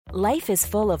Life is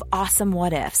full of awesome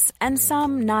what-ifs, and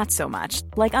some not so much,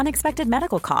 like unexpected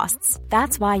medical costs.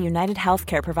 That's why United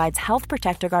Healthcare provides Health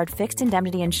Protector Guard fixed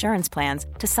indemnity insurance plans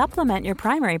to supplement your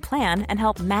primary plan and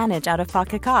help manage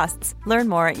out-of-pocket costs. Learn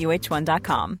more at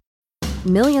uh1.com.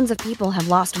 Millions of people have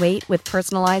lost weight with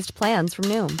personalized plans from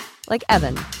Noom. Like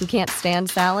Evan, who can't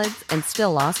stand salads and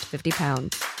still lost 50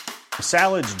 pounds.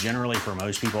 Salads generally for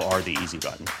most people are the easy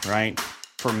button, right?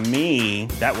 For me,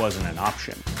 that wasn't an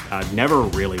option. I never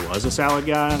really was a salad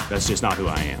guy. That's just not who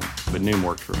I am. But Noom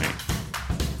worked for me.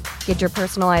 Get your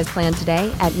personalized plan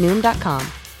today at Noom.com.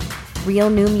 Real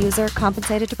Noom user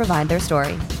compensated to provide their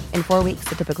story. In 4 weeks,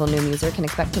 the typical Noom user can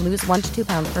expect to lose 1 to 2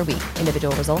 pounds per week.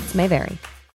 Individual results may vary.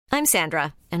 I'm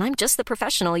Sandra, and I'm just the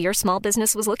professional your small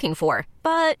business was looking for.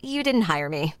 But you didn't hire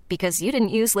me because you didn't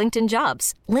use LinkedIn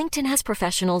Jobs. LinkedIn has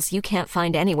professionals you can't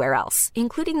find anywhere else,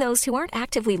 including those who aren't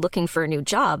actively looking for a new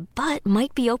job, but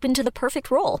might be open to the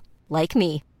perfect role, like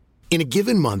me. In a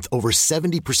given month, over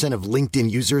 70% of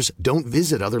LinkedIn users don't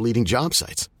visit other leading job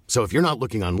sites. So if you're not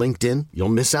looking on LinkedIn, you'll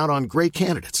miss out on great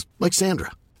candidates like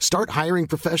Sandra. Start hiring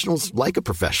professionals like a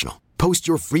professional. Post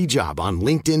your free job on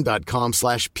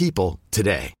linkedin.com/people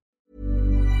today.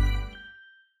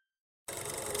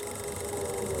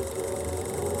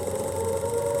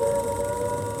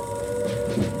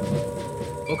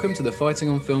 Welcome to the Fighting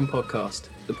on Film podcast,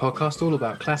 the podcast all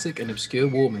about classic and obscure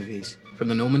war movies, from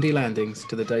the Normandy landings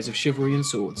to the days of chivalry and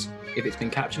swords. If it's been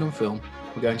captured on film,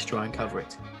 we're going to try and cover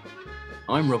it.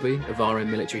 I'm Robbie of RM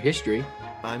Military History.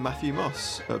 I'm Matthew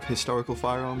Moss of Historical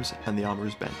Firearms and the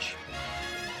Armourer's Bench.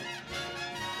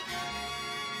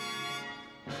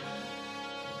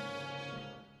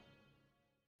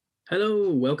 Hello,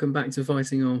 welcome back to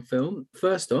Fighting on Film.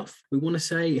 First off, we want to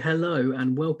say hello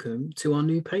and welcome to our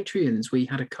new Patreons. We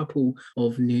had a couple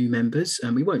of new members,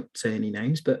 and we won't say any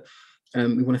names, but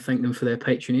we want to thank them for their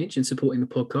patronage and supporting the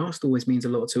podcast. Always means a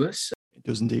lot to us. It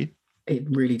does indeed. It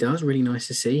really does. Really nice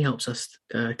to see. Helps us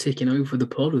ticking over the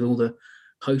pod with all the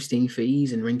hosting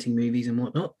fees and renting movies and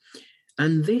whatnot.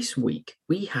 And this week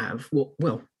we have what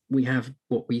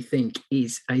we think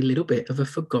is a little bit of a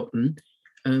forgotten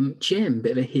gem,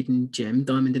 bit of a hidden gem,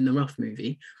 Diamond in the Rough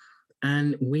movie.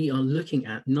 And we are looking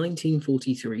at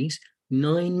 1943's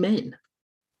Nine Men.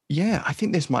 Yeah, I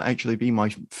think this might actually be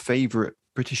my favourite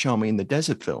British Army in the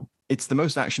Desert film. It's the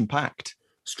most action-packed.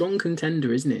 Strong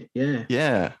contender, isn't it? Yeah.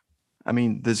 Yeah. I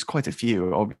mean, there's quite a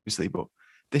few, obviously, but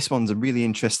this one's a really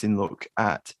interesting look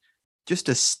at just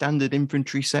a standard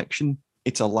infantry section.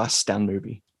 It's a last stand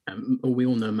movie. We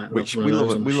all know Matt. Which we love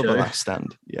a last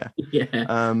stand. Yeah.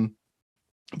 Yeah.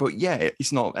 But yeah,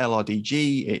 it's not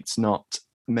LRDG. It's not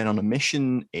Men on a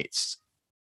Mission. It's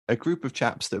a group of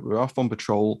chaps that were off on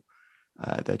patrol.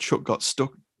 Their truck got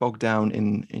bogged down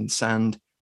in sand,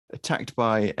 attacked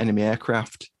by enemy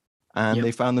aircraft, and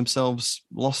they found themselves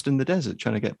lost in the desert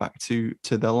trying to get back to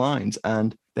their lines.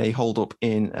 And they holed up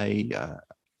in an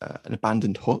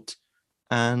abandoned hut,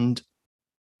 and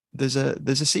there's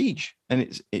a siege.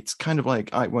 And it's kind of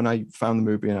like, when I found the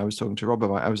movie and I was talking to Rob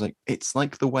about it, I was like, it's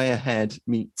like The Way Ahead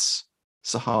meets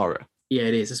Sahara. Yeah,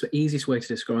 it is. That's the easiest way to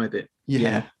describe it.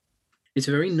 Yeah. It's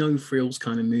a very no frills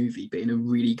kind of movie, but in a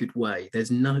really good way.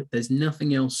 There's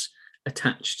nothing else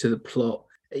attached to the plot.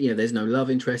 There's no love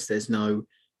interest. There's no,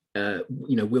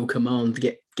 will command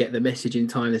get the message in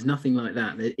time. There's nothing like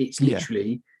that. It's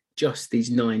literally just these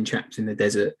 9 chaps in the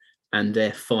desert and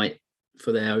their fight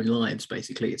for their own lives.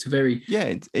 Basically, it's very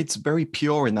it's very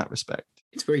pure in that respect.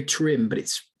 It's very trim, but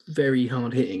it's very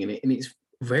hard hitting, and it's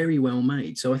very well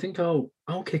made. So I think I'll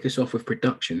kick us off with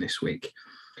production this week.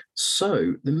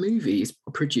 So the movie is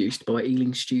produced by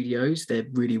Ealing Studios. They're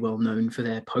really well known for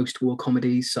their post-war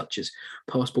comedies such as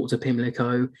Passport to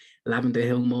Pimlico, Lavender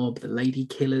Hill Mob, The Lady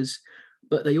Killers,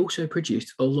 but they also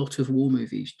produced a lot of war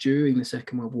movies during the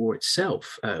Second World War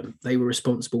itself. They were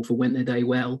responsible for Went Their Day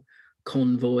Well,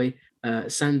 Convoy,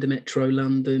 Sander Metro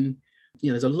London.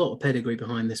 There's a lot of pedigree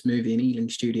behind this movie, and Ealing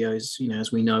Studios,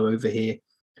 as we know over here,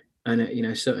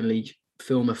 and certainly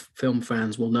film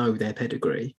fans will know their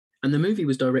pedigree. And the movie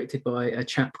was directed by a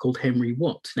chap called Henry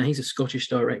Watt. Now, he's a Scottish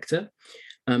director.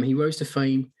 He rose to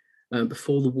fame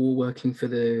before the war, working for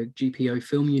the GPO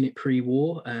film unit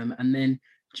pre-war, and then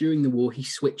during the war he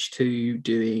switched to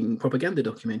doing propaganda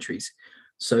documentaries.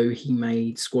 So he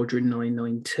made Squadron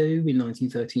 992 in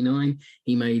 1939.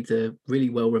 He made the really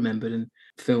well-remembered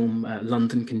film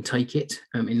London Can Take It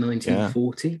in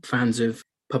 1940. Yeah. Fans of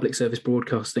public service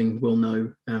broadcasting will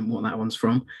know what that one's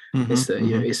from.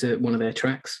 Mm-hmm, it's one of their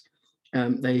tracks.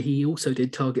 He also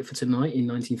did Target for Tonight in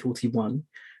 1941.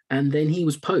 And then he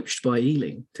was poached by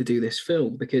Ealing to do this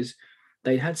film because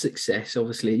They had success,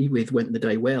 obviously, with Went the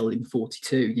Day Well in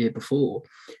 42, year before,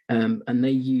 and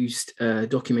they used a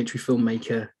documentary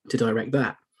filmmaker to direct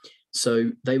that.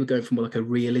 So they were going from like a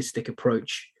realistic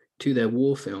approach to their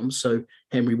war films. So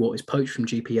Henry Watt is poached from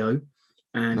GPO,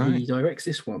 and he directs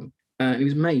this one. It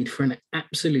was made for an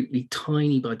absolutely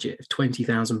tiny budget of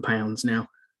 £20,000. Now,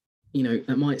 you know,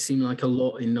 that might seem like a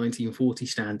lot in 1940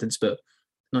 standards, but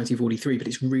 1943, but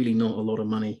it's really not a lot of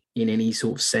money in any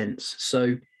sort of sense.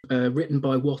 So written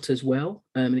by Watt as well,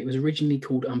 and it was originally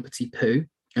called Umpty Poo.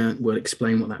 We'll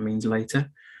explain what that means later.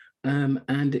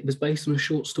 And it was based on a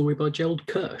short story by Gerald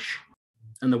Kirsch.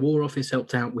 And the War Office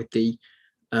helped out with the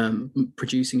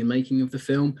producing and making of the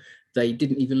film. They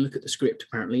didn't even look at the script,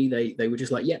 apparently. They were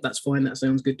just like, yeah, that's fine, that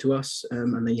sounds good to us.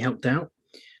 And they helped out.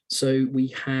 So we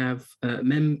have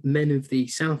men of the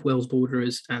South Wales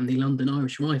Borderers and the London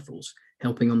Irish Rifles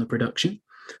helping on the production.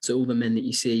 So all the men that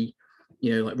you see,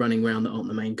 you know, like running around that aren't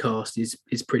the main cast is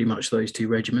pretty much those two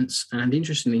regiments. And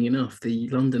interestingly enough, the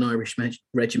London Irish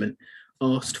Regiment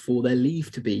asked for their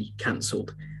leave to be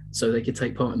cancelled so they could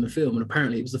take part in the film. And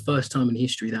apparently it was the first time in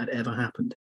history that ever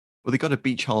happened. Well, they got a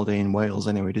beach holiday in Wales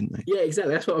anyway, didn't they? Yeah,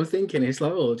 exactly. That's what I'm thinking. It's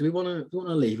like, oh, do we want to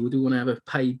leave, or do we want to have a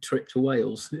paid trip to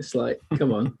Wales? It's like,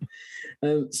 come on.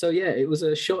 So yeah, it was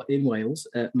a shot in Wales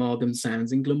at Margam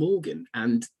Sands in Glamorgan,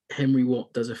 and Henry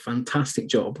Watt does a fantastic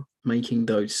job making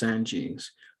those sand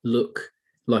dunes look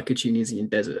like a Tunisian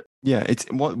desert. Yeah, it's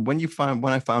when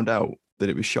I found out that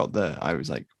it was shot there, I was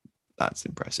like, that's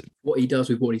impressive. What he does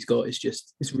with what he's got is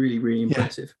it's really, really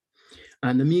impressive. Yeah.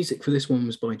 And the music for this one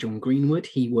was by John Greenwood.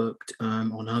 He worked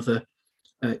on other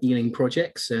Ealing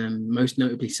projects, most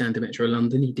notably Santa Metro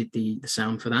London. He did the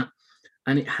sound for that.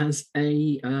 And it has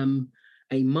a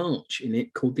march in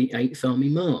it called the 8th Army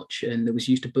March, and that was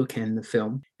used to bookend the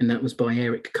film. And that was by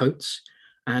Eric Coates.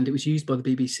 And it was used by the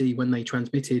BBC when they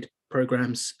transmitted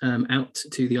programmes out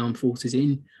to the armed forces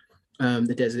in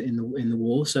the desert in the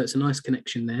war. So it's a nice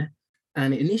connection there.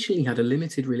 And it initially had a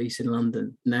limited release in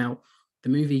London. Now, the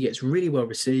movie gets really well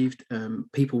received.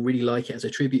 People really like it as a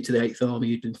tribute to the 8th Army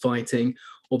who'd been fighting.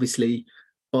 Obviously,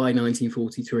 by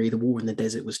 1943, the war in the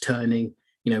desert was turning.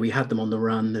 You know, we had them on the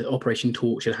run. The Operation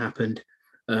Torch had happened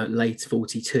late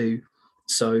 42.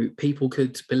 So people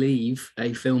could believe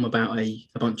a film about a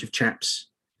bunch of chaps,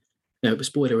 you know, but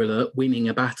spoiler alert, winning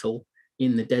a battle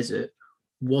in the desert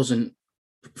wasn't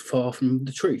far from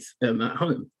the truth at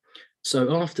home.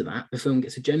 So after that, the film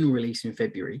gets a general release in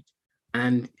February.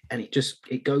 And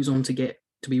it goes on to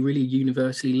be really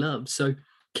universally loved. So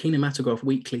Kinematograph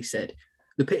Weekly said,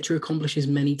 the picture accomplishes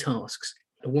many tasks,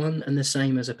 one and the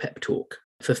same as a pep talk.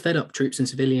 For fed up troops and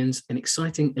civilians, an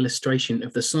exciting illustration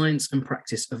of the science and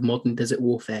practice of modern desert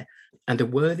warfare, and a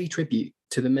worthy tribute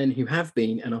to the men who have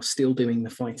been and are still doing the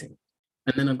fighting.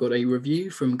 And then I've got a review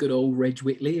from good old Reg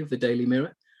Whitley of the Daily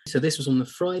Mirror. So this was on the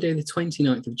Friday, the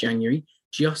 29th of January,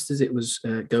 just as it was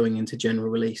going into general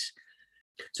release.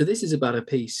 So this is about a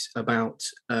piece about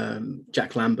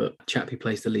Jack Lambert, chap who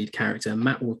plays the lead character.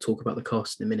 Matt will talk about the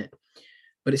cast in a minute.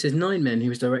 But it says 9 Men, who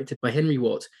was directed by Henry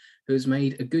Watt, who has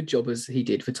made a good job as he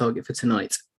did for Target for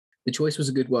Tonight. The choice was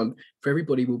a good one, for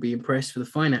everybody will be impressed for the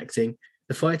fine acting.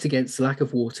 The fight against the lack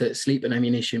of water, sleep and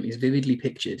ammunition is vividly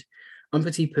pictured.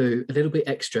 Umpty Poo, a little bit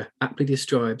extra, aptly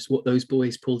describes what those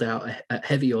boys pulled out at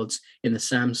heavy odds in the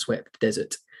sand-swept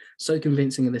desert. So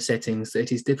convincing are the settings that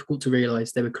it is difficult to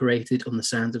realise they were created on the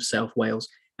sands of South Wales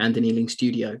and an Ealing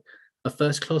studio. A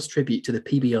first-class tribute to the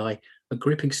PBI, a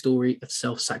gripping story of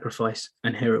self-sacrifice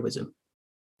and heroism.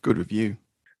 Good review.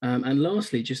 And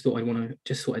lastly, just thought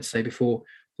I'd say before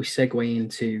we segue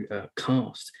into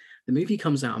cast, the movie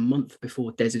comes out a month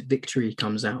before Desert Victory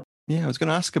comes out. Yeah, I was going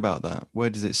to ask about that. Where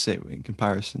does it sit in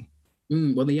comparison?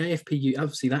 Well, the AFPU,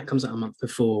 obviously that comes out a month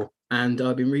before. And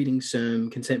I've been reading some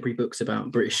contemporary books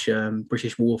about British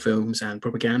war films and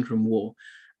propaganda and war.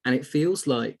 And it feels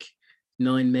like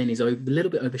 9 Men is a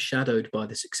little bit overshadowed by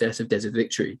the success of Desert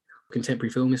Victory. Contemporary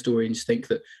film historians think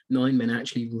that 9 Men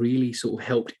actually really sort of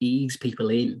helped ease people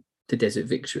in to Desert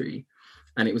Victory.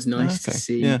 And it was nice to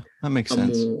see that makes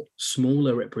sense. More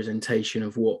smaller representation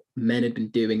of what men had been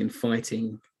doing and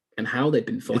fighting and how they'd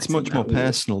been fighting. It's much more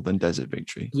personal than Desert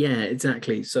Victory. Yeah,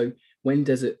 exactly. So when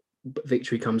Desert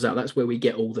Victory comes out, that's where we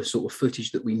get all the sort of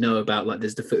footage that we know about. Like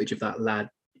there's the footage of that lad,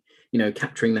 you know,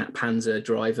 capturing that Panzer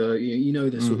driver. You know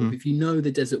the sort of, if you know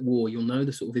the Desert War, you'll know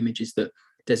the sort of images that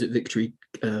Desert Victory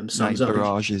sums up.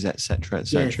 Barrages, etc.,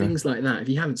 etc. Yeah, things like that. If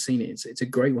you haven't seen it, it's a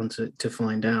great one to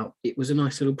find out. It was a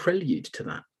nice little prelude to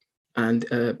that. And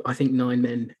I think 9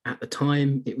 Men at the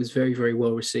time, it was very, very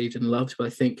well received and loved, but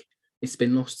I think it's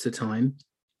been lost to time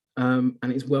and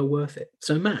it's well worth it.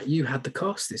 So Matt, you had the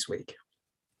cast this week.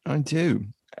 I do.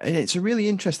 And it's a really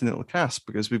interesting little cast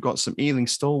because we've got some Ealing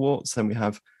stalwarts, then we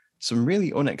have some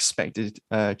really unexpected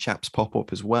chaps pop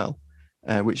up as well,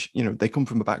 which, you know, they come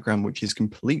from a background which is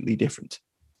completely different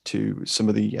to some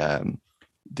of the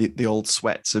old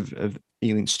sweats of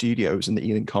Ealing Studios and the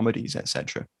Ealing comedies,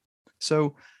 etc.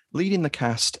 So leading the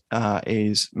cast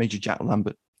is Major Jack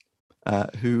Lambert,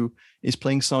 who is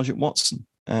playing Sergeant Watson,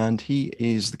 and he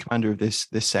is the commander of this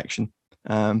section.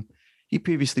 He'd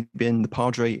previously been the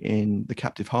Padre in the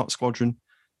Captive Heart Squadron.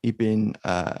 He'd been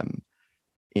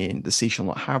in The Sea Shall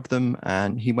Not Have Them,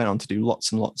 and he went on to do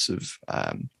lots and lots of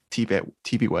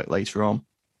TV work later on.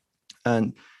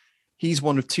 And he's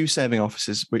one of two serving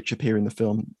officers which appear in the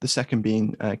film, the second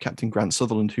being Captain Grant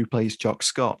Sutherland, who plays Jock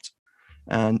Scott.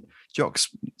 And Jock's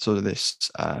sort of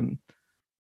this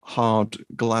hard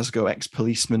Glasgow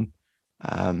ex-policeman,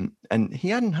 and he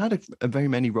hadn't had a very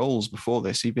many roles before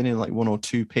this. He'd been in like one or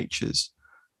two pictures,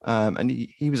 and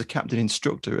he was a captain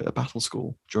instructor at a battle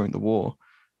school during the war,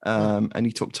 and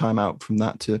he took time out from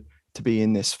that to be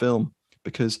in this film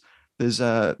because there's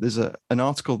an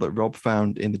article that Rob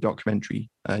found in the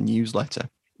documentary newsletter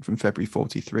from February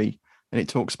 1943, and it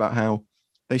talks about how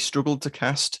they struggled to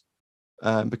cast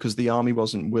because the army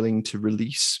wasn't willing to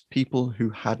release people who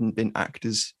hadn't been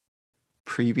actors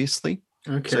previously.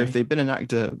 Okay. So if they'd been an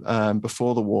actor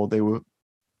before the war, they were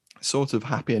sort of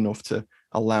happy enough to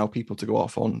allow people to go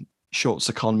off on short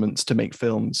secondments to make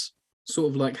films.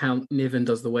 Sort of like how Niven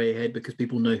does The Way Ahead because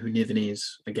people know who Niven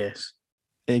is, I guess.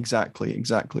 Exactly.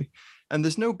 And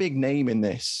there's no big name in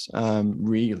this,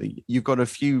 really. You've got a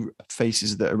few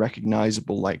faces that are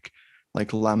recognizable, like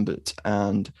Lambert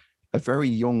and a very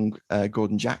young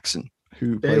Gordon Jackson,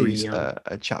 who plays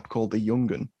a chap called the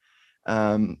Young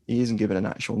 'Un. He isn't given an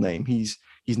actual name. He's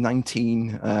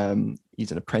 19.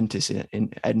 He's an apprentice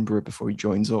in Edinburgh before he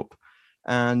joins up.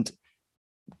 And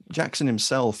Jackson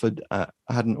himself had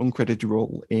an uncredited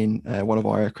role in One of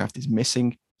Our Aircraft is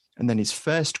Missing. And then his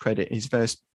first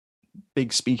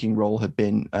big speaking role had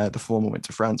been The Former Went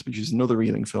to France, which is another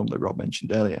Ealing film that Rob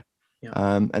mentioned earlier. Yeah.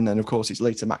 And then, of course, he's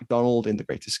later MacDonald in The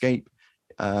Great Escape.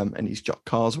 And he's Jock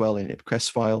Carswell in Ip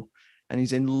Crestfile. And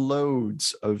he's in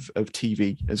loads of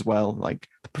TV as well, like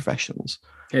The Professionals.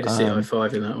 He had a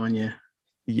CI5 in that one, yeah.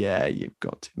 Yeah, you've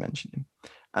got to mention him.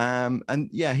 And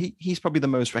yeah, he's probably the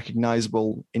most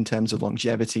recognizable in terms of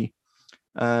longevity.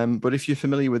 But if you're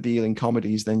familiar with the Ealing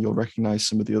comedies, then you'll recognize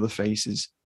some of the other faces.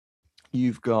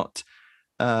 You've got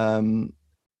a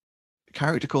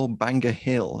character called Banger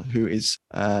Hill, who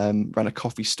ran a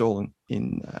coffee stall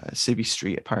in Civvy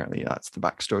Street. Apparently, that's the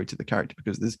backstory to the character,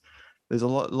 because there's a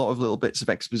lot of little bits of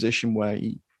exposition where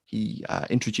he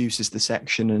introduces the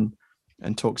section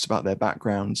and talks about their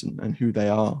backgrounds and who they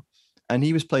are. And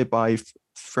he was played by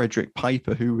Frederick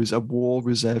Piper, who was a war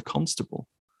reserve constable,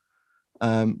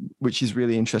 which is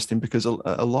really interesting because a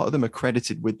lot of them are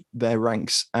credited with their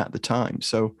ranks at the time.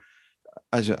 So,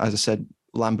 as I said,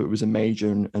 Lambert was a major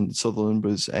and Sutherland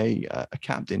was a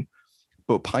captain,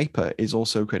 but Piper is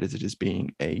also credited as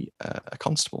being a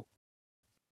constable.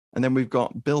 And then we've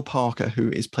got Bill Parker, who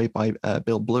is played by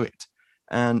Bill Blewett,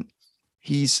 and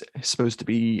he's supposed to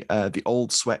be the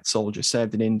old sweat soldier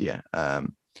served in India.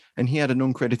 And he had an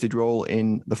uncredited role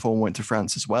in The Former Went to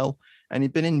France as well. And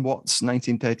he'd been in Watts'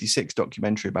 1936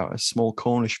 documentary about a small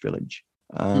Cornish village.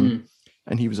 And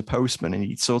he was a postman, and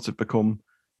he'd sort of become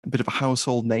a bit of a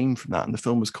household name from that. And the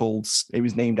film was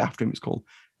named after him. It was called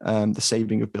The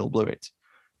Saving of Bill Blewett.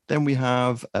 Then we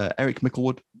have Eric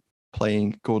Micklewood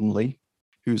playing Gordon Lee,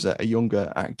 who's a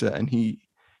younger actor, and he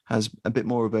has a bit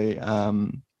more of a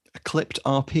clipped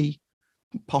RP,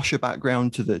 posher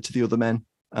background to the other men.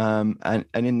 And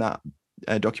in that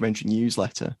documentary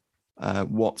newsletter,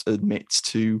 Watt admits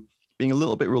to being a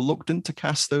little bit reluctant to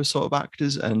cast those sort of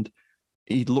actors, and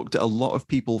he looked at a lot of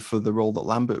people for the role that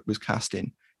Lambert was cast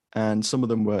in, and some of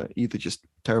them were either just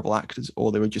terrible actors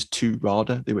or they were just too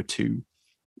RADA. They were too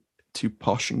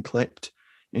posh and clipped,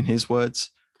 in his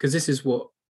words. Because this is what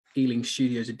Ealing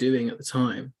Studios are doing at the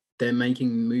time. They're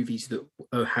making movies that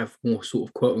have more sort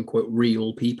of quote unquote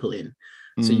real people in.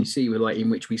 So you see, with like In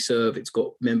Which We Serve, it's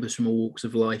got members from all walks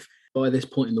of life. By this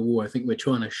point in the war, I think we're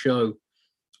trying to show,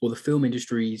 or the film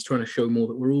industry is trying to show more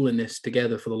that we're all in this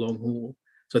together for the long haul.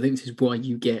 So I think this is why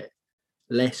you get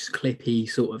less clippy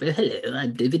sort of, hello,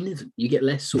 I'm Divinism. You get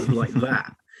less sort of like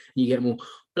that. You get more,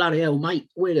 bloody hell, mate,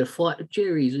 we're to fight the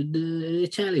Jerry's and the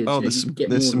Italians. Oh,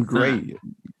 there's some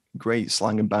great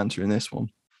slang and banter in this one.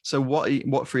 So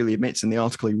what freely admits in the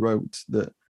article he wrote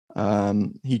that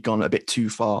he'd gone a bit too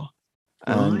far.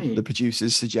 And the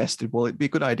producers suggested, well, it'd be a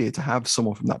good idea to have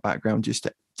someone from that background just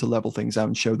to level things out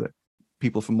and show that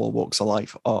people from all walks of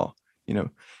life are,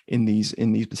 in these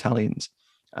battalions.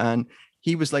 And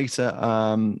he was later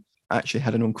actually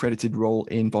had an uncredited role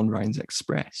in Von Ryan's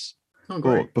Express. Oh,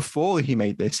 great. But before he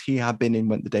made this, he had been in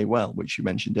Went the Day Well, which you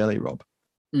mentioned earlier, Rob.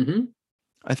 Mm-hmm.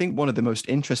 I think one of the most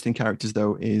interesting characters,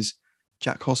 though, is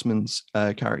Jack Hosman's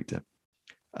character,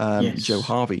 Yes. Joe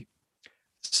Harvey.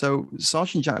 So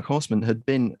Sergeant Jack Hosman had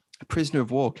been a prisoner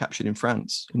of war captured in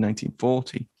France in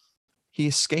 1940. He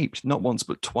escaped not once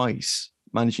but twice,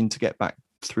 managing to get back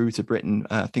through to Britain,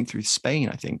 I think through Spain,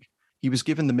 I think. He was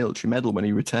given the military medal when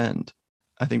he returned.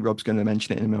 I think Rob's going to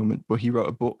mention it in a moment, but he wrote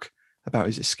a book about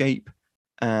his escape.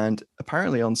 And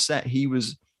apparently on set, he would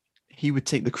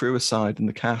take the crew aside and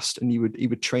the cast, and he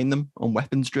would train them on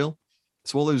weapons drill.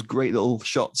 So all those great little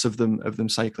shots of them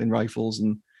cycling rifles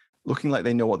and looking like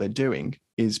they know what they're doing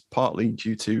is partly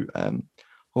due to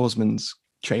Hosman's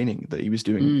training that he was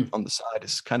doing on the side.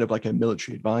 It's kind of like a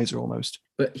military advisor almost.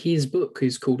 But his book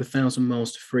is called 1,000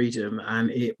 Miles to Freedom, and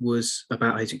it was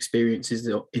about his experiences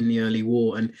in the early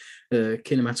war. And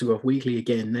Kinematograph Weekly,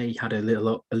 again, they had a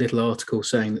little article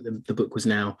saying that the book was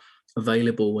now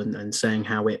available and saying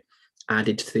how it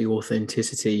added to the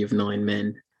authenticity of Nine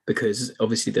Men, because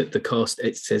obviously the cast,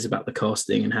 it says about the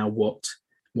casting and how Watt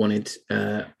wanted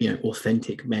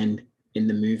authentic men in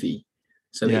the movie.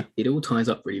 So it all ties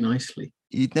up really nicely.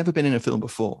 He'd never been in a film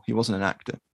before. He wasn't an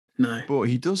actor. No. But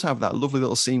he does have that lovely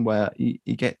little scene where he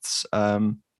gets,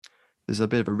 there's a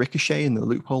bit of a ricochet in the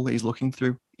loophole that he's looking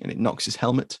through, and it knocks his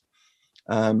helmet.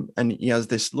 And he has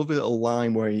this lovely little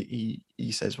line where he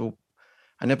says, well,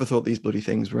 I never thought these bloody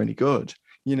things were any good,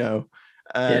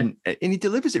 and he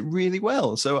delivers it really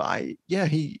well. So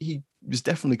he was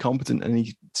definitely competent, and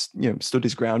he, stood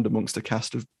his ground amongst a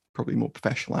cast of probably more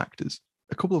professional actors.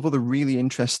 A couple of other really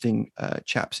interesting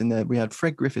chaps in there. We had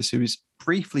Fred Griffiths, who is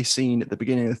briefly seen at the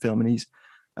beginning of the film, and he's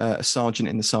a sergeant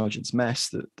in the sergeant's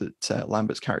mess that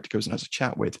Lambert's character goes and has a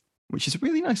chat with, which is a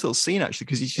really nice little scene, actually,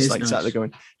 because he's just sat there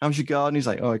going, how's your garden? He's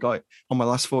like, oh, I got it on my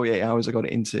last 48 hours. I got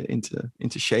it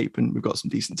into shape, and we've got some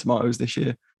decent tomatoes this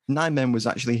year. Nine Men was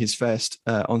actually his first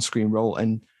on-screen role,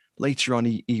 and later on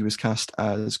he was cast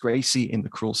as Gracie in The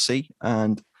Cruel Sea,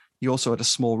 and he also had a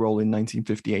small role in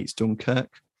 1958's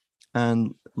Dunkirk.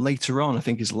 And later on, I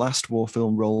think his last war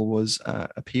film role was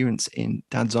appearance in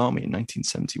Dad's Army in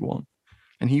 1971.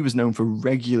 And he was known for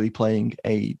regularly playing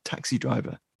a taxi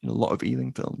driver in a lot of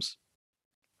Ealing films.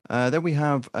 Then we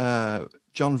have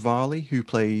John Varley, who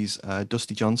plays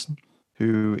Dusty Johnson,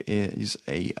 who is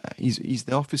he's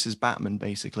the officer's Batman,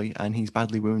 basically, and he's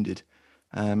badly wounded.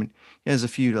 He has a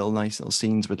few nice little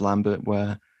scenes with Lambert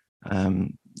where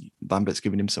Lambert's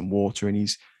giving him some water, and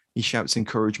he shouts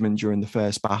encouragement during the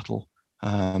first battle.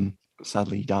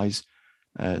 Sadly, he dies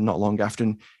not long after.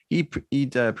 And he'd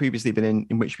previously been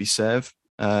in Which We Serve.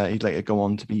 He'd later go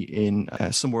on to be in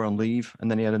Somewhere on Leave.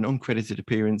 And then he had an uncredited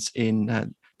appearance in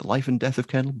The Life and Death of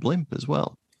Colonel Blimp as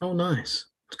well. Oh, nice.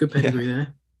 It's a good pedigree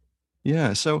there.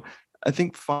 Yeah. So I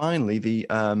think finally the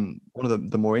one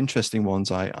of the more interesting ones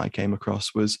I came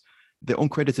across was the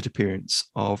uncredited appearance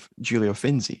of Giulio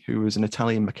Finzi, who was an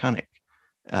Italian mechanic.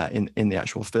 In the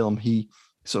actual film, he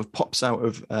sort of pops out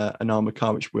of an armored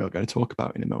car, which we are going to talk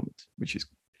about in a moment,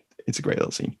 it's a great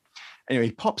little scene. Anyway,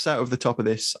 he pops out of the top of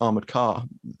this armored car,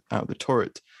 out of the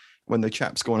turret, when the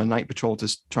chaps go on a night patrol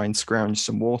to try and scrounge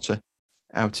some water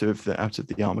out of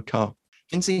the armored car.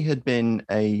 Finzi had been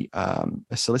a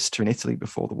solicitor in Italy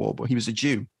before the war, but he was a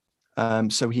Jew.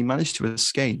 So he managed to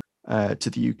escape to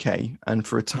the UK, and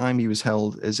for a time he was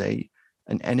held as an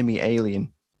enemy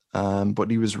alien, but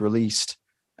he was released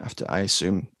after, I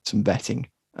assume, some vetting,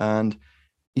 and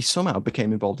he somehow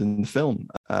became involved in the film.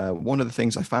 One of the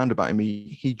things I found about him,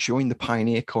 he joined the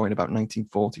Pioneer Corps in about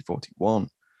 1940-41,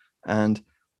 and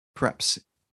perhaps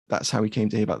that's how he came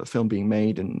to hear about the film being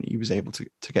made, and he was able to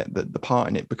get the part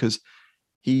in it, because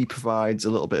he provides a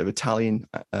little bit of Italian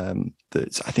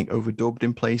that's, I think, overdubbed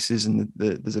in places, and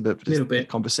there's a bit of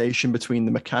conversation between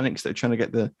the mechanics that are trying to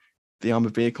get the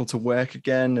armored vehicle to work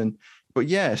again. But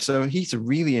yeah, so he's a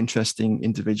really interesting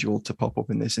individual to pop up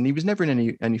in this, and he was never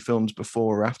in any films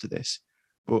before or after this.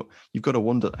 But you've got to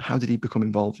wonder, how did he become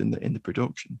involved in the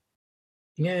production?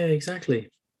 Yeah, exactly.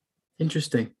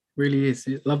 Interesting, really is.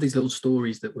 I love these little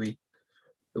stories that we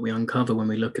uncover when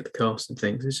we look at the cast and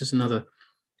things. It's just another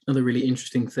really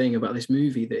interesting thing about this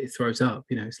movie that it throws up.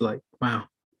 It's like, wow.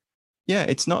 Yeah,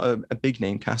 it's not a big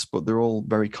name cast, but they're all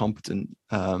very competent,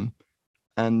 and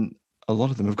a lot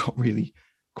of them have got really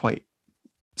quite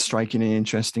striking and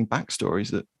interesting backstories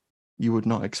that you would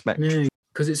not expect. Yeah,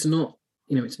 because it's not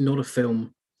a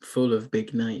film full of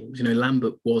big names.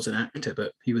 Lambert was an actor,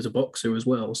 but he was a boxer as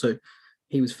well, so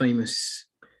he was famous,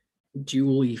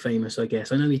 dually famous, I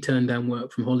guess. I know he turned down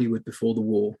work from Hollywood before the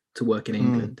war to work in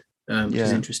England. which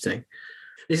is interesting.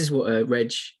 This is what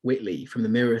Reg Whitley from the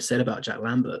Mirror said about Jack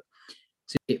Lambert.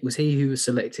 So it was he who was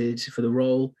selected for the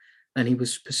role, and he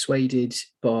was persuaded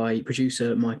by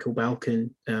producer Michael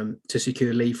Balkan to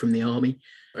secure leave from the army.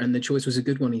 And the choice was a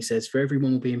good one, he says, for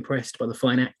everyone will be impressed by the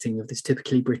fine acting of this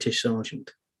typically British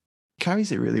sergeant.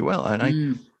 Carries it really well.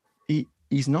 And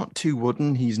he's not too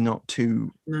wooden. He's not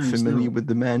too familiar with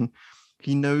the men.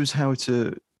 He knows how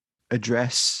to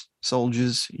address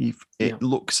soldiers. It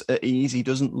looks at ease. He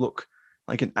doesn't look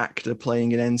like an actor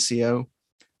playing an NCO.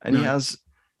 And he has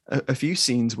a few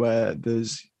scenes where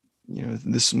there's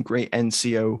some great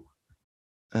NCO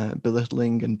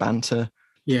belittling and banter.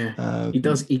 Yeah, he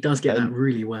does get that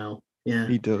really well. Yeah,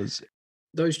 he does.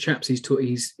 Those chaps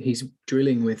he's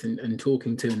drilling with and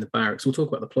talking to in the barracks. We'll talk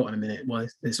about the plot in a minute, why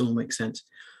this all makes sense.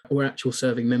 Were actual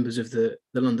serving members of the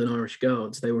London Irish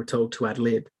Guards. They were told to ad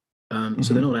lib.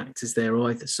 So they're not actors there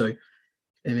either. So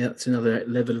I mean, that's another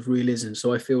level of realism.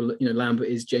 So I feel that, Lambert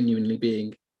is genuinely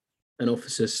being an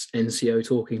officer's NCO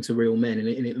talking to real men, and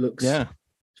it looks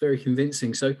very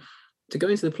convincing. So to go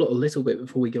into the plot a little bit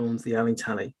before we go on to the alley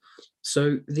tally.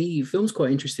 So the film's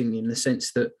quite interesting in the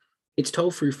sense that it's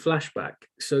told through flashback.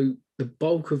 So the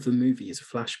bulk of the movie is a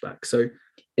flashback. So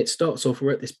it starts off,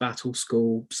 we're at this battle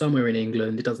school somewhere in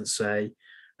England, it doesn't say,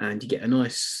 and you get a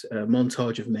nice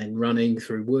montage of men running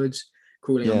through woods,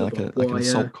 crawling under barbed wire. Like an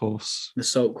assault course. An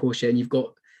assault course, and you've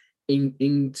got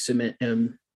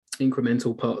incremental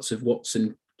parts of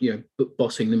Watson,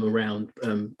 bossing them around,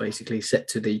 basically set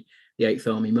to the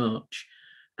 8th Army March.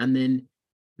 And then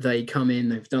they come in,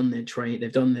 they've done their training,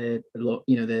 they've done their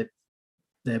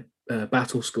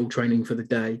battle school training for the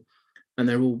day, and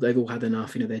they've all had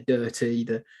enough. They're dirty,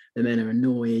 the men are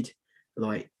annoyed,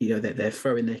 they're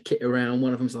throwing their kit around.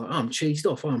 One of them's like, I'm cheesed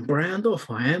off, I'm browned off,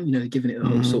 I am, they're giving it the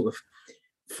whole sort of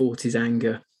 40s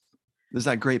anger. There's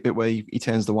that great bit where he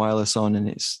turns the wireless on, and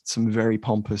it's some very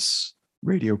pompous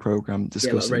radio program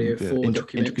discussing Radio the 4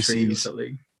 intricacies of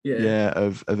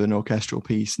an orchestral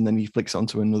piece, and then he flicks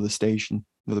onto another station,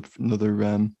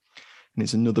 and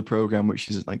it's another program which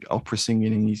is like opera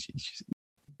singing, and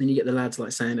then you get the lads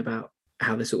saying about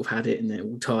how they sort of had it and they're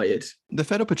all tired. They're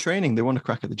fed up of training. They want to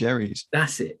crack at the Jerry's.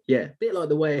 That's it. Yeah, a bit like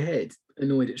The Way Ahead,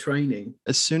 annoyed at training.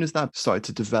 As soon as that started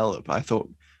to develop, I thought,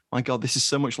 my God, this is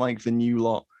so much like The New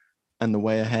Lot and The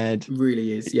Way Ahead. It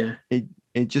really is. Yeah.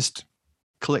 It just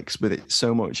clicks with it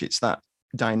so much. It's that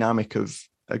dynamic of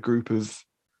a group of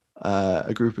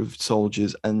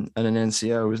soldiers and an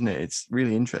NCO, isn't it? It's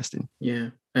really interesting. Yeah,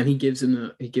 and he gives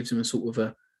them a sort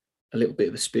of a little bit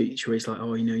of a speech where he's like,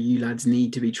 oh, you lads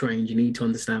need to be trained. You need to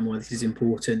understand why this is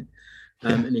important.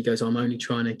 And he goes, I'm only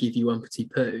trying to give you un petit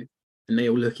peu. And they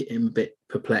all look at him a bit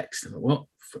perplexed. I'm like, what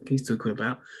the fuck he's talking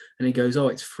about? And he goes, oh,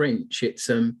 it's French. It's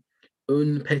un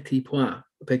petit peu.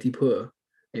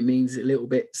 It means a little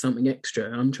bit something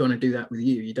extra. I'm trying to do that with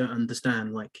you. You don't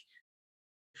understand.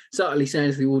 Subtly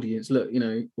saying to the audience, look,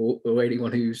 or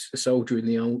anyone who's a soldier in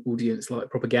the audience,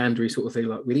 propaganda sort of thing,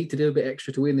 we need to do a bit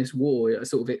extra to win this war.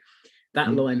 Sort of it.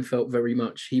 That line felt very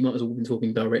much, he might as well have been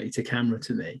talking directly to camera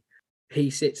to me. He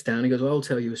sits down, he goes, well, I'll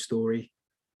tell you a story.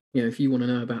 If you want to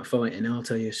know about fighting, I'll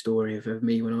tell you a story of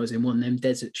me when I was in one of them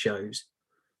desert shows.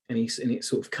 And it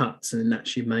sort of cuts, and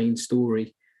that's your main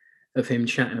story of him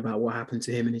chatting about what happened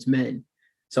to him and his men.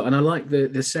 So, and I like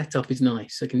the setup is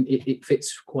nice. It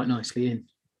fits quite nicely in.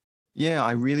 Yeah,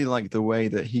 I really like the way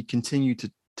that he continued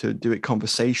to do it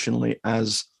conversationally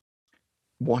as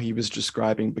what he was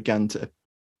describing began to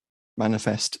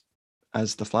manifest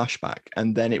as the flashback,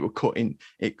 and then it would cut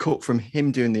from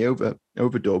him doing the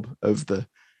overdub of the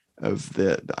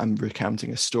I'm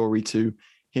recounting a story to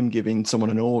him giving someone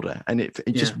an order, and it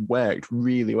just worked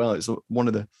really well. It's one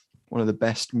of the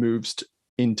best moves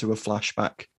into a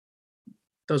flashback. It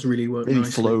does really work. Really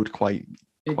nicely. Flowed quite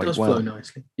It quite does well. flow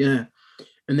nicely. Yeah.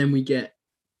 And then we get,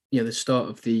 the start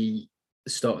of the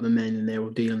men, and they're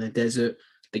all dealing in the desert.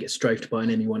 They get strafed by an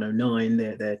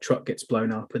ME-109. Their truck gets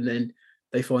blown up, and then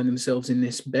they find themselves in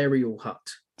this burial hut.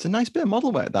 It's a nice bit of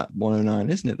model work, that 109,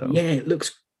 isn't it? Though. Yeah, it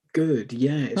looks good.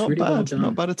 Yeah, it's not really bad. well done.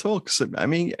 Not bad at all. Because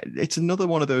it's another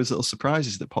one of those little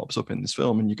surprises that pops up in this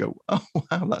film, and you go, "Oh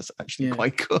wow, that's actually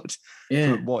quite good."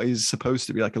 Yeah, for what is supposed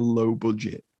to be like a low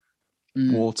budget,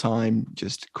 wartime,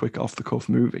 just quick off the cuff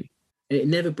movie. It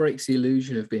never breaks the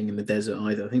illusion of being in the desert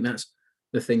either. I think that's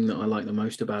the thing that I like the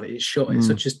most about it. It's shot in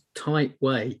such a tight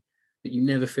way that you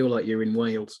never feel like you're in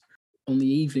Wales. On the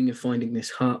evening of finding this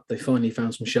hut, they finally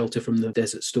found some shelter from the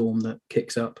desert storm that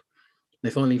kicks up. They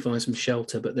finally find some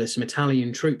shelter, but there's some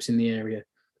Italian troops in the area,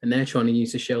 and they're trying to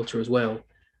use the shelter as well.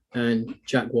 And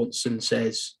Jack Watson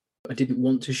says, I didn't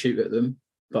want to shoot at them,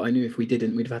 but I knew if we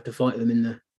didn't, we'd have had to fight them in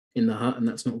in the hut, and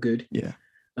that's not good. Yeah.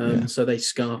 So they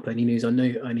scarper, and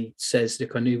he says,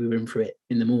 look, I knew we were in for it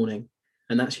in the morning.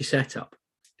 And that's your setup.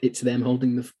 It's them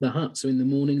holding the hut. So in the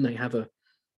morning, they have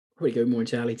probably go more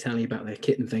into alley-tally about their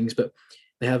kit and things, but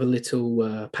they have a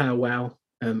little powwow,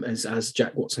 as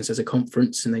Jack Watson says, a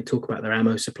conference, and they talk about their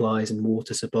ammo supplies and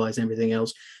water supplies and everything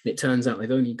else. And it turns out they've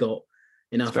only got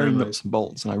enough it's very ammo. nuts and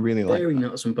bolts, and I really like very that.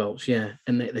 Nuts and bolts, yeah.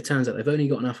 And it turns out they've only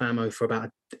got enough ammo for about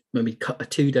maybe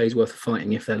 2 days worth of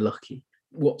fighting if they're lucky.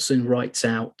 Watson writes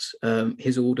out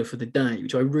his order for the day,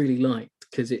 which I really liked,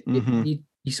 because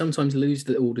you sometimes lose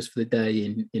the orders for the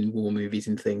day in war movies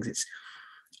and things.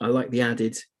 I like the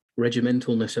added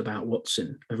regimentalness about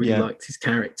Watson. I really liked his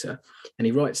character. And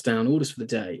he writes down orders for the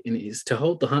day, and it is to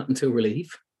hold the hut until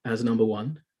relief as number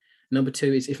 1. Number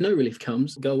 2 is if no relief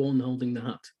comes, go on holding the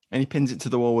hut. And he pins it to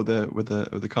the wall with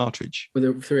the cartridge. With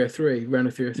a 303, round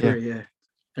of 303, yeah.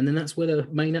 And then that's where the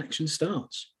main action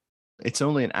starts. It's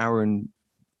only an hour and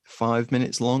 5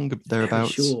 minutes long,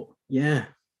 thereabouts. Very short, yeah.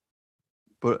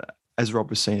 But as Rob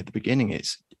was saying at the beginning,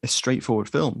 it's a straightforward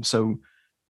film. So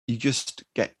you just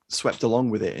get swept along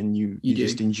with it, and you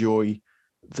just enjoy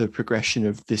the progression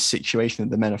of this situation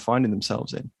that the men are finding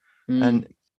themselves in. And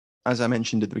as I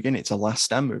mentioned at the beginning, it's a last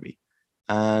stand movie.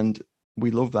 And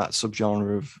we love that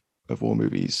subgenre of war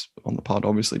movies on the pod,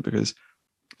 obviously, because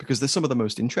they're some of the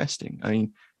most interesting. I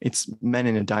mean, it's men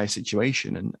in a dire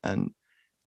situation, and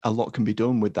a lot can be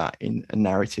done with that in a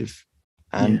narrative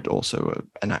and also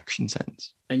an action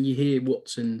sense. And you hear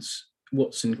Watson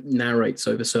narrates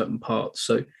over certain parts.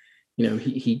 So,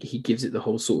 he gives it the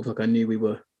whole sort of like, I knew we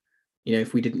were,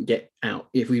 if we didn't get out,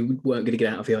 if we weren't going to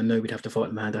get out of here, I know we'd have to fight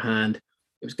them hand to hand.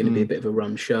 It was going to be a bit of a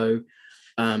run show.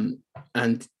 And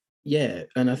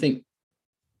I think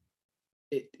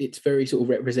it's very sort of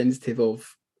representative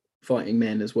of fighting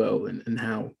men as well, and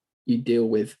how you deal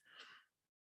with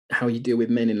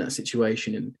men in that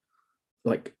situation, and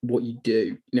like what you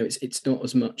do. It's not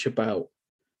as much about,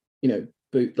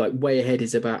 like Way Ahead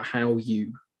is about how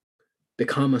you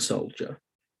become a soldier,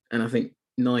 and I think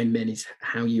 9 Men is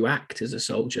how you act as a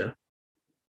soldier.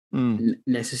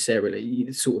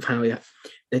 Necessarily, sort of how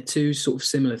they're two sort of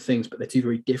similar things, but they're two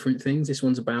very different things. This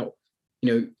one's about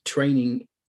training,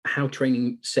 how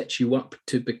training sets you up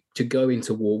to go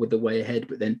into war with the Way Ahead,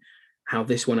 but then how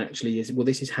this one actually is, well,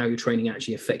 this is how your training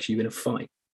actually affects you in a fight.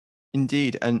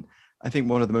 Indeed. And I think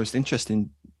one of the most interesting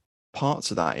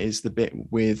parts of that is the bit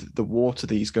with the water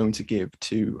that he's going to give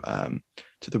to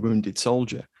the wounded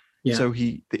soldier. Yeah. So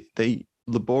they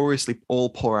laboriously all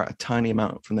pour out a tiny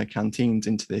amount from their canteens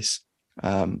into this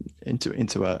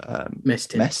into a mess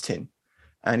tin,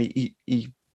 and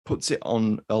he puts it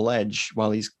on a ledge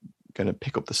while he's going to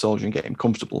pick up the soldier and get him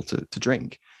comfortable to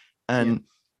drink. And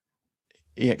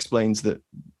he explains that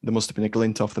there must have been a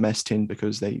glint off the mess tin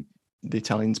because the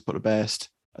Italians put a burst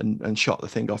and shot the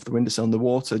thing off the windowsill, and the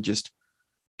water just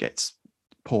gets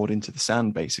poured into the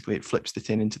sand. Basically, it flips the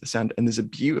tin into the sand, and there's a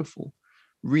beautiful,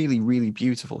 really, really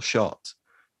beautiful shot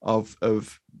of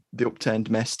the upturned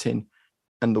mess tin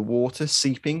and the water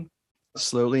seeping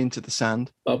slowly into the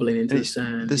sand, bubbling into the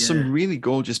sand. There's some really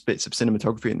gorgeous bits of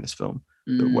cinematography in this film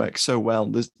that work so well.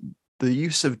 There's the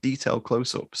use of detailed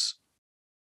close-ups,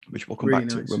 which we'll come really back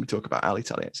to when we talk about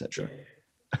alley-tally, etc.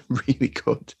 Yeah. Really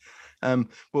good.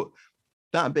 But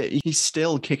that bit, he's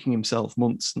still kicking himself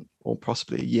months or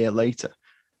possibly a year later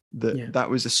that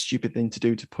was a stupid thing to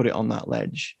do, to put it on that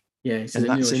ledge. Yeah, and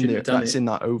that's in there. That's in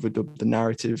that overdub, the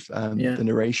narrative, the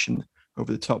narration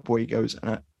over the top where he goes,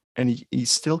 and he's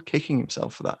still kicking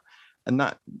himself for that. And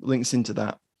that links into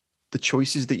that, the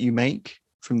choices that you make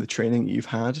from the training that you've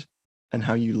had and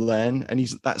how you learn. And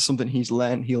that's something he's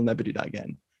learned. He'll never do that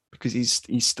again because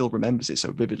he still remembers it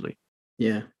so vividly.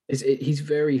 Yeah, he's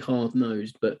very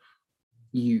hard-nosed, but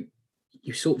you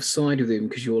sort of side with him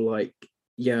because you're like,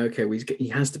 yeah, okay, well, he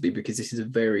has to be, because this is a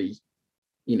very,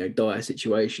 dire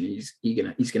situation. He's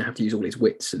gonna have to use all his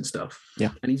wits and stuff.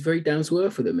 Yeah, and he's very down to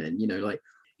earth with the men. Like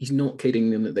he's not kidding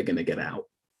them that they're gonna get out.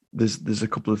 There's a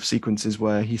couple of sequences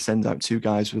where he sends out 2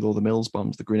 guys with all the Mills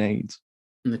bombs, the grenades,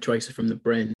 and the tracer from the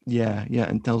Bren. Yeah,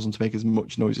 and tells them to make as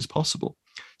much noise as possible.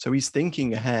 So he's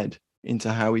thinking ahead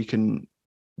into how he can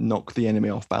knock the enemy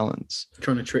off balance,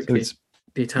 trying to trick the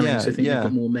Italians to think they've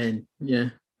got more men. Yeah.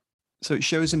 So it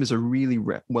shows him as a really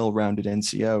well-rounded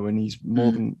NCO, and he's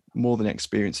more than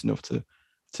experienced enough to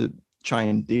try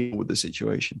and deal with the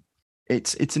situation.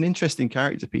 It's an interesting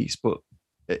character piece, but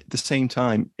at the same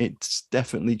time, it's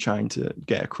definitely trying to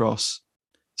get across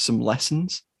some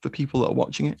lessons for people that are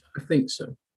watching it. I think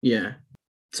so. Yeah.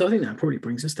 So I think that probably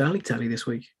brings us to alley-tally this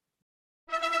week.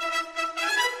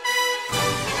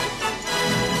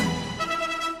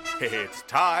 It's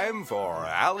time for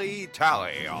Alley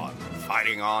Tally on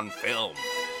Fighting on Film.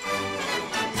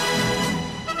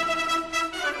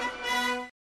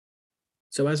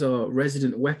 So as our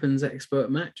resident weapons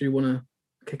expert, Matt, do you want to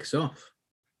kick us off?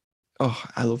 Oh,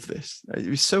 I love this. It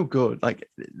was so good. Like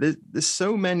there's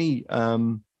so many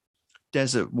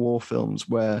desert war films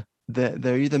where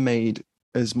they're either made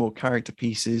as more character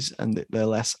pieces and they're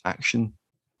less action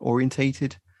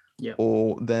orientated,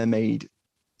 or they're made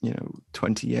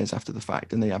 20 years after the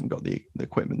fact and they haven't got the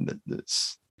equipment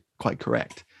that's quite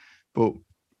correct. But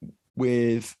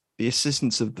with the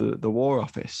assistance of the War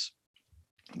Office,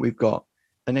 we've got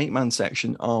an 8-man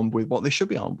section armed with what they should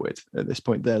be armed with at this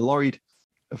point. Their lorry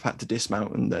have had to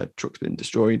dismount and their truck's been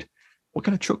destroyed. What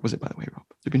kind of truck was it, by the way, Rob?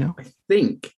 Do we know? I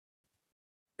think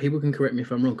people can correct me if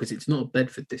I'm wrong because it's not a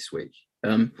Bedford this week.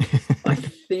 I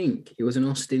think it was an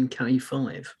Austin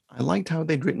K5. I liked how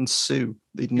they'd written Sue.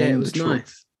 They'd named the truck.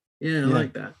 Nice. Yeah, I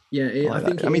like that. Yeah, I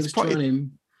think it was trying to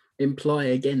imply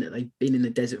again that they've been in the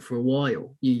desert for a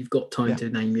while. You've got time to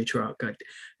name your truck.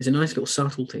 There's a nice little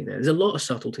subtlety there. There's a lot of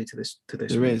subtlety to this.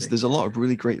 There is. There's a lot of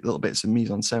really great little bits of mise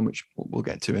en scène, which we'll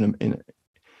get to in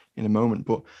a moment.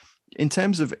 But in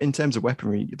terms of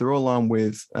weaponry, they're all armed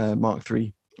with Mark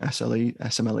III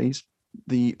SMLEs.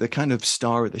 The kind of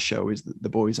star of the show is the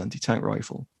boys' anti-tank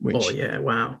rifle. Which,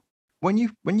 wow. When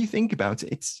you think about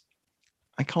it,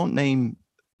 I can't name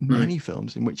many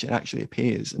films in which it actually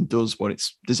appears and does what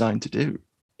it's designed to do.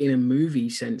 In a movie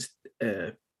sense,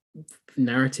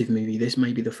 narrative movie, this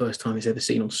may be the first time it's ever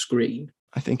seen on screen.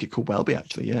 I think it could well be,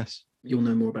 actually, yes. You'll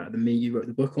know more about it than me. You wrote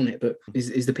the book on it, but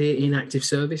is the Pier in active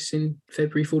service in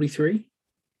February 43?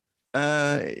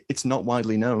 It's not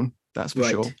widely known, that's for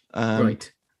sure.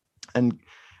 Right. And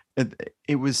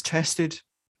it was tested.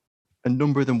 A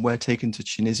number of them were taken to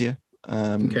Tunisia.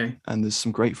 And there's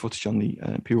some great footage on the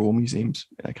Imperial War Museum's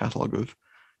catalogue of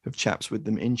chaps with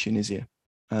them in Tunisia.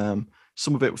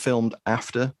 Some of it filmed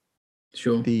after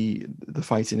the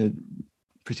fighting had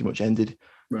pretty much ended.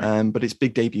 Right. But its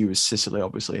big debut was Sicily,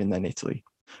 obviously, and then Italy.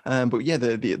 But yeah,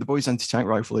 the boys' anti-tank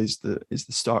rifle is the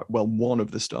star. Well, one of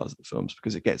the stars of the films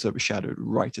because it gets overshadowed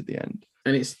right at the end.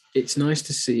 And it's nice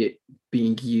to see it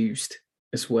being used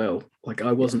as well. Like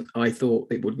I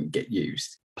thought it wouldn't get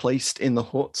used. Placed in the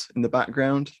hut in the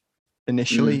background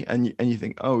initially, and you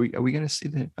think, oh, are we going to see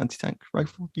the anti-tank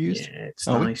rifle used? Yeah, it's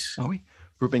nice. Are we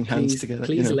rubbing hands together?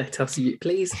 Please let us use.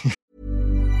 Please.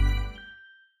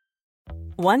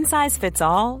 One size fits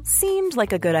all seemed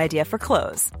like a good idea for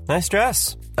clothes. Nice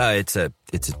dress. It's a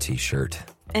t-shirt.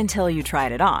 Until you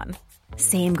tried it on.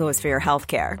 Same goes for your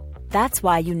healthcare. That's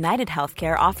why United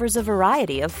Healthcare offers a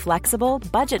variety of flexible,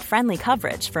 budget-friendly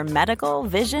coverage for medical,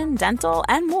 vision, dental,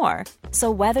 and more. So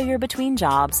whether you're between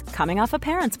jobs, coming off a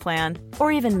parent's plan,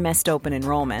 or even missed open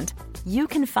enrollment, you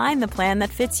can find the plan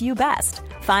that fits you best.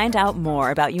 Find out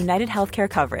more about United Healthcare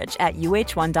coverage at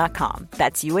uh1.com.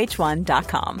 That's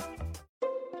uh1.com.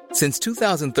 Since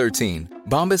 2013,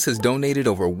 Bombas has donated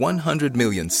over 100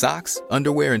 million socks,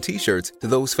 underwear, and T-shirts to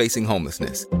those facing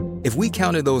homelessness. If we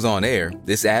counted those on air,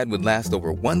 this ad would last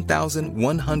over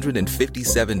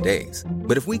 1,157 days.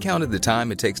 But if we counted the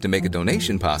time it takes to make a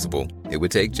donation possible, it would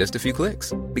take just a few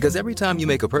clicks. Because every time you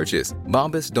make a purchase,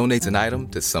 Bombas donates an item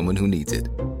to someone who needs it.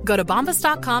 Go to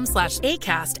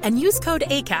bombas.com/ACAST and use code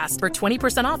ACAST for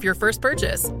 20% off your first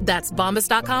purchase. That's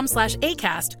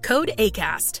bombas.com/ACAST, code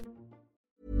ACAST.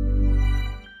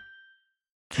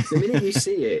 The minute you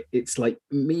see it, it's like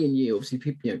me and you, obviously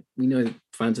people, we know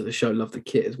fans of the show love the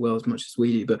kit as well as much as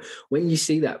we do. But when you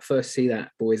see that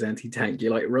boys anti-tank,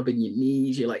 you're like rubbing your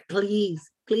knees. You're like, please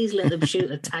let them shoot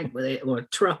a tank with it or a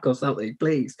truck or something,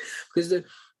 please. Because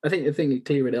I think the thing to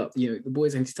clear it up, the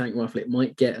boys anti-tank rifle, it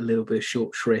might get a little bit of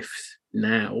short shrift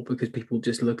now because people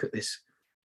just look at this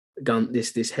gun,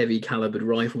 this heavy calibered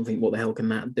rifle and think, what the hell can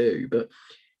that do? But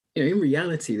in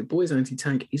reality, the boys'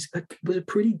 anti-tank was a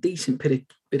pretty decent bit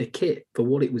of kit for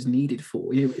what it was needed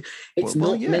for. It's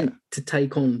not meant to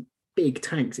take on big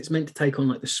tanks. It's meant to take on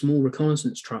like the small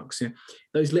reconnaissance trucks.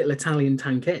 Those little Italian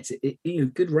tankettes.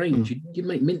 Good range. You'd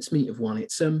make mincemeat of one.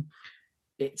 It's an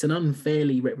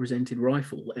unfairly represented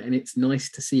rifle, and it's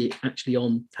nice to see it actually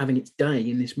having its day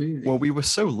in this movie. Well, we were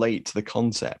so late to the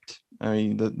concept. I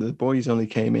mean, the boys only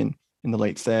came in the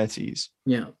late 30s.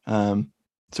 Yeah.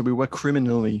 So we were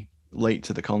criminally late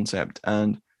to the concept,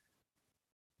 and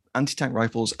anti-tank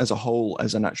rifles as a whole,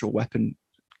 as an actual weapon,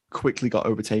 quickly got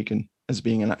overtaken as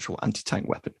being an actual anti-tank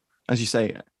weapon. As you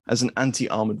say, as an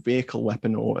anti-armored vehicle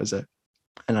weapon, or as an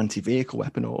anti-vehicle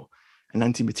weapon, or an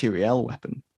anti-materiel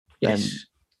weapon. Yes. And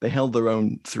they held their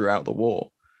own throughout the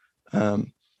war.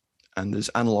 And there's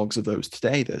analogues of those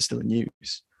today that are still in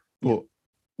use. But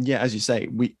yeah, as you say,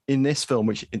 we in this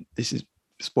film, this is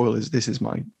spoilers. This is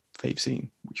my fave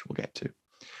scene, which we'll get to.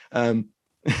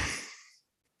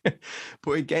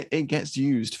 But it gets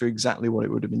used for exactly what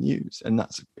it would have been used, and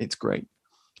it's great.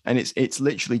 And it's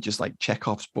literally just like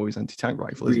Chekhov's boy's anti-tank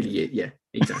rifle. Really, yeah,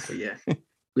 exactly, yeah.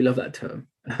 We love that term.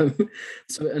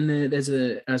 There's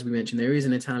as we mentioned, there is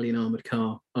an Italian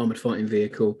armored fighting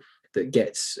vehicle that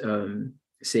gets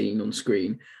seen on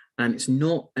screen, and it's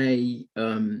not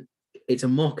it's a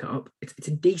mock-up. It's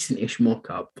a decent-ish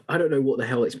mock-up. I don't know what the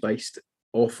hell it's based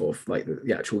off of, like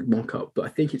the actual mock-up, but I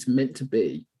think it's meant to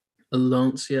be a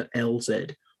Lancia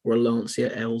LZ or a Lancia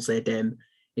LZM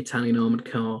Italian armored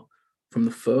car from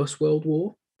the First World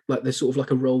War. Like they're sort of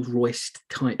like a Rolls-Royce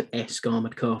type-esque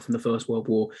armored car from the First World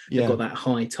War. They've got that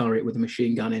high turret with a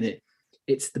machine gun in it.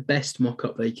 It's the best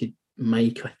mock-up they could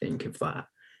make, I think, of that.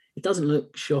 It doesn't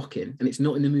look shocking, and it's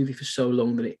not in the movie for so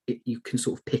long that you can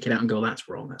sort of pick it out and go, that's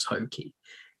wrong, that's hokey.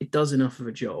 It does enough of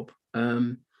a job.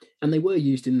 And they were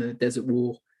used in the Desert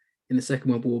War, in the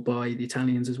Second World War by the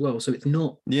Italians as well. So it's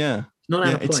not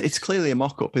out of place. It's clearly a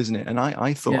mock-up, isn't it? And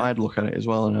I thought I'd look at it as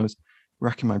well, and I was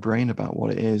racking my brain about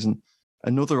what it is. And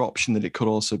another option that it could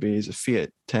also be is a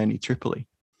Fiat Terni Tripoli,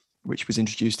 which was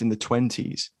introduced in the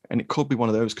 1920s. And it could be one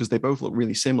of those because they both look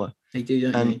really similar. They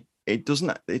do, don't they? It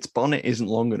doesn't, its bonnet isn't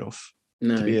long enough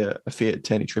to be a Fiat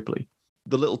Terni Tripoli.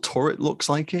 The little turret looks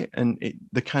like it, and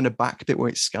the kind of back bit where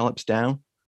it scallops down.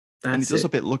 And it does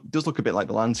look a bit like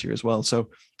the Lancia as well. So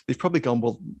they've probably gone,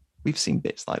 well, we've seen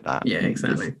bits like that. Yeah,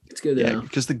 exactly. It's good enough.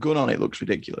 Because the gun on it looks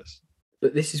ridiculous.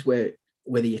 But this is where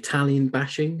the Italian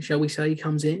bashing, shall we say,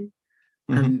 comes in.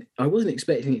 Mm-hmm. And I wasn't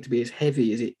expecting it to be as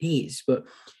heavy as it is, but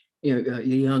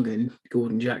Young and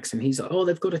Gordon Jackson, he's like, oh,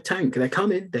 they've got a tank. They're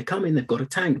coming. They've got a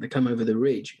tank. They come over the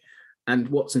ridge. And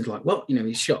Watson's like, what?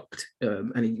 He's shocked.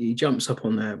 And he jumps up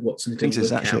on there. Watson thinks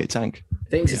it's actually a tank.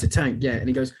 Thinks it's a tank, yeah. And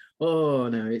he goes, oh,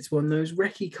 no, it's one of those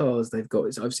recce cars they've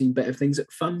got. I've seen better things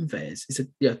at fun fairs. It's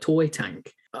a toy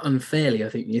tank. Unfairly, I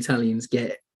think the Italians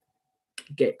get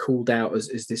called out as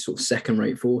this sort of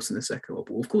second-rate force in the Second World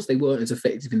War. Of course, they weren't as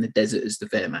effective in the desert as the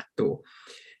Wehrmacht or,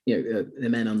 the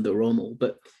men under Rommel.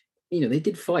 But, they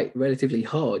did fight relatively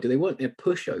hard. They weren't a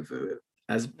pushover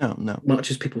as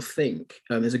much as people think.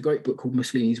 There's a great book called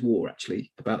Mussolini's War, actually,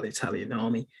 about the Italian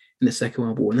army in the Second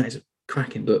World War, and that is a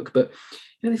cracking book. But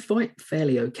they fight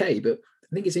fairly okay. But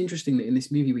I think it's interesting that in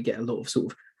this movie we get a lot of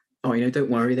sort of, don't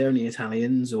worry, they're only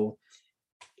Italians, or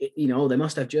they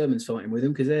must have Germans fighting with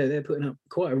them because they're putting up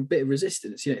quite a bit of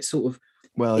resistance. It's sort of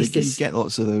you get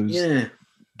lots of those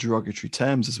derogatory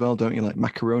terms as well, don't you? Like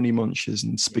macaroni munchers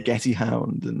and spaghetti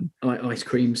hound and ice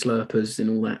cream slurpers and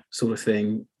all that sort of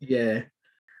thing. Yeah.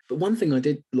 But one thing I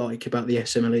did like about the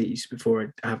SMLEs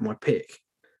before I have my pick,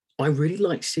 I really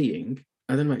like seeing,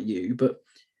 I don't know about you, but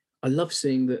I love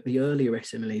seeing that the earlier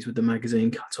SMLEs with the magazine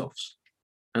cutoffs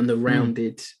and the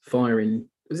rounded firing.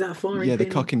 Was that a firing? Yeah,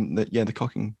 pin? the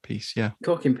cocking piece. Yeah,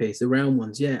 cocking piece, the round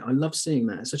ones. Yeah, I love seeing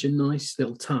that. It's such a nice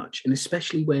little touch, and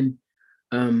especially when,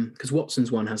 because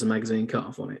Watson's one has a magazine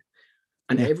cutoff on it,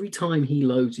 and every time he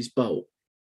loads his bolt,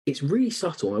 it's really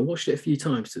subtle. I watched it a few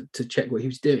times to check what he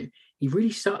was doing. He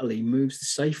really subtly moves the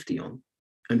safety on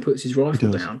and puts his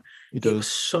rifle down. He does. It was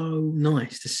so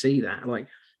nice to see that. Like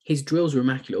his drills were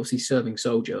immaculate. Obviously, serving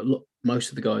soldier. Most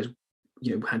of the guys,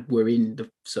 were in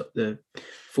the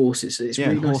forces. So it's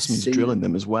really nice to see drilling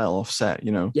them as well, offset.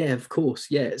 Yeah, of course.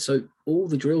 Yeah. So all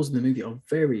the drills in the movie are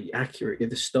very accurate.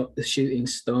 The shooting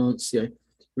stance,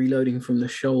 reloading from the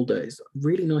shoulder is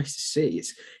really nice to see.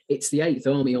 It's the Eighth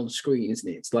Army on screen, isn't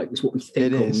it? It's like it's what we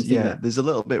think. It is. Yeah. There's a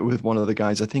little bit with one of the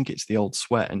guys. I think it's the Old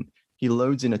Sweat, and he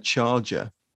loads in a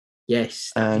charger.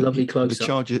 Yes, lovely close-up. The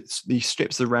charger, he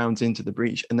strips the rounds into the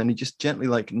breech, and then he just gently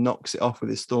knocks it off with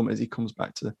his thumb as he comes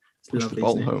back to push the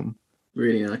bolt home.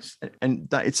 Really nice. And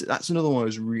that's another one of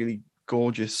those really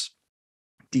gorgeous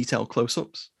detailed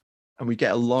close-ups. And we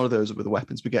get a lot of those with the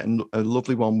weapons. We get a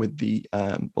lovely one with the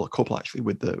a couple actually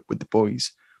with the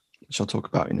boys, which I'll talk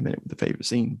about in a minute with the favorite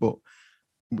scene. But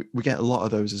we get a lot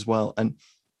of those as well, and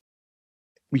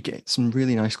we get some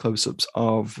really nice close-ups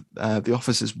of the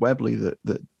officers Webley that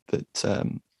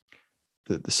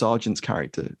the sergeant's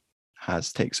character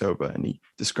takes over, and he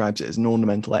describes it as an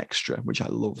ornamental extra, which I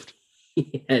loved.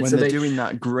 When they're doing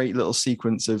that great little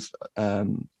sequence of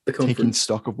taking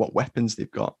stock of what weapons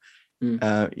they've got.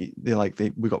 They're like,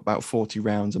 we got about 40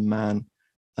 rounds a man,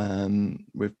 and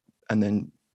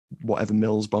then whatever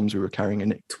Mills bombs we were carrying,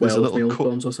 and 12 Mills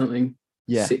bombs or something.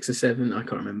 Yeah, 6 or 7, I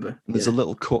can't remember. And there's a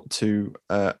little cut to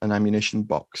an ammunition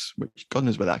box, which God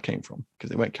knows where that came from because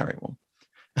they weren't carrying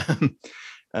one.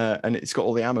 and it's got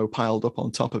all the ammo piled up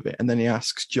on top of it. And then he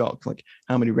asks Jock, like,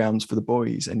 how many rounds for the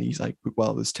boys? And he's like,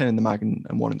 well, there's 10 in the mag and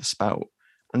 1 in the spout.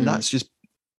 And that's just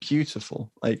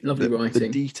beautiful. Like lovely writing. The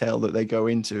detail that they go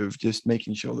into of just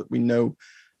making sure that we know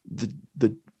the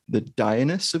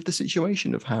direness of the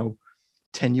situation, of how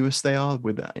tenuous they are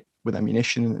with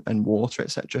ammunition and water,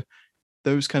 etc.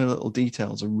 Those kind of little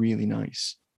details are really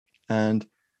nice. And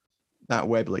that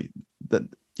Webley,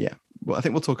 well, I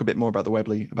think we'll talk a bit more about the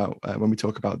Webley about when we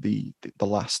talk about the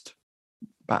last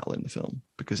battle in the film,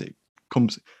 because it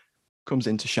comes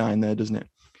into shine there, doesn't it?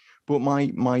 But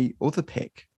my other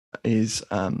pick is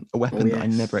a weapon that I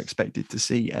never expected to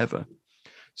see ever.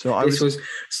 So this was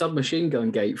submachine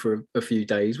gun gate for a few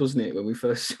days, wasn't it, when we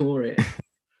first saw it?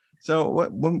 So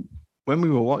when we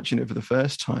were watching it for the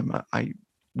first time,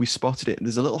 we spotted it.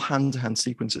 There's a little hand-to-hand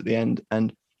sequence at the end,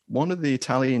 and one of the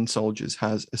Italian soldiers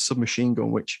has a submachine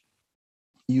gun, which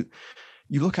you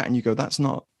look at and you go, that's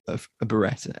not a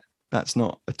Beretta. That's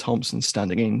not a Thompson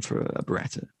standing in for a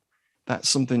Beretta. That's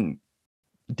something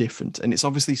different. And it's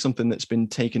obviously something that's been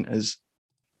taken as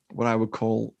what I would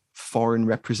call foreign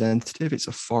representative. It's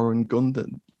a foreign gun that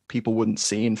people wouldn't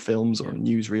see in films or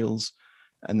newsreels.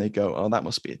 And they go, oh, that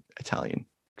must be Italian,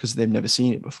 because they've never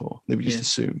seen it before. They would just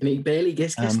assume. And it barely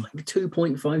gets like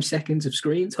 2.5 seconds of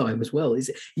screen time as well.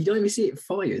 You don't even see it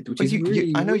fired, which is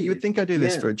really I know weird. you would think I do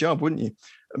this for a job, wouldn't you?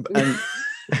 And,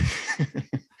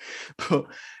 but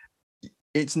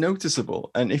it's noticeable.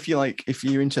 And if you're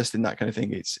interested in that kind of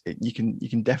thing, you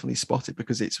can definitely spot it,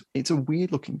 because it's a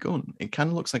weird looking gun. It kind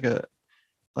of looks like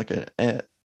an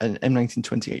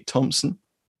M1928 Thompson,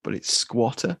 but it's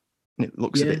squatter. And it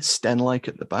looks a bit Sten-like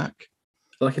at the back.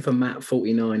 Like if a Mat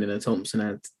 49 and a Thompson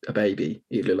had a baby,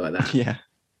 it'd look like that.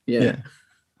 Yeah.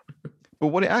 But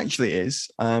what it actually is,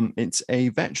 it's a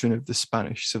veteran of the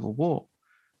Spanish Civil War.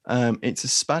 It's a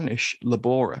Spanish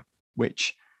Labora,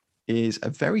 which is a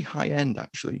very high-end,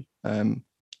 actually,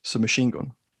 submachine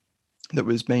gun that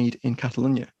was made in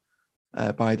Catalonia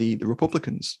by the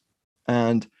Republicans.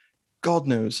 And God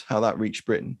knows how that reached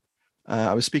Britain.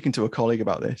 I was speaking to a colleague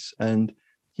about this, and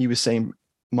he was saying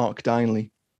Mark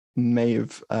Dyneley may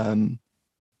have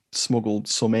smuggled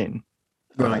some in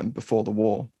before the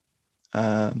war.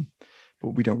 But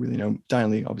we don't really know.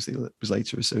 Dyneley obviously was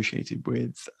later associated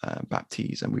with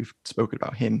Baptiste, and we've spoken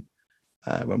about him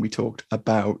when we talked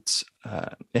about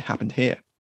It Happened Here.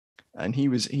 And he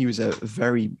was a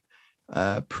very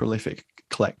prolific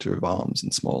collector of arms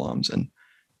and small arms, and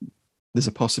there's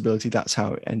a possibility that's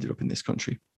how it ended up in this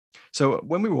country. So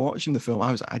when we were watching the film,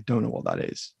 I was like, I don't know what that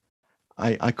is.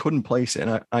 I couldn't place it,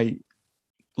 and I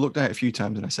looked at it a few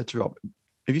times, and I said to Rob,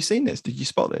 have you seen this? Did you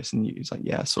spot this? And he was like,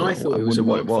 yeah, I thought it was a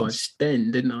 1.5 Sten,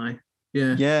 didn't I?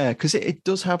 Yeah, because it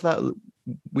does have that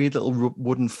weird little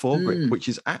wooden foregrip, which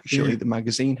is actually the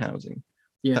magazine housing.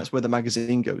 Yeah, that's where the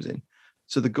magazine goes in.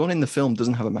 So the gun in the film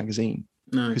doesn't have a magazine,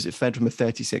 because it fed from a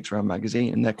 36 round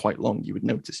magazine, and they're quite long. You would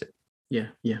notice it.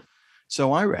 Yeah.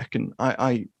 So I reckon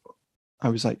I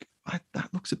was like,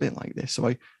 that looks a bit like this.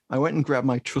 So I went and grabbed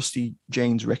my trusty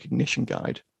Jane's recognition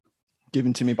guide,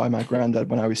 given to me by my granddad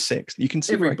when I was 6. You can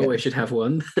see every boy should have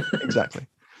one. Exactly.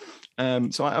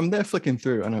 So I'm there flicking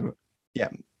through, and I'm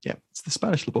it's the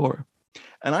Spanish Labora.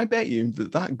 And I bet you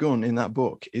that gun in that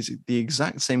book is the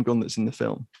exact same gun that's in the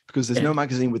film, because there's no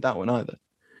magazine with that one either.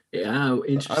 Yeah,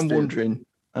 interesting.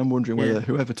 I'm wondering whether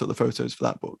whoever took the photos for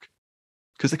that book,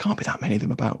 because there can't be that many of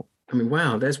them about. I mean,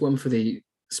 wow, there's one for the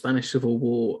Spanish Civil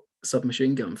War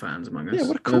submachine gun fans among us. Yeah,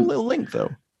 what a cool little link, though.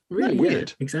 Really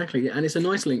weird. Exactly. And it's a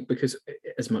nice link, because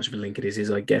as much of a link it is,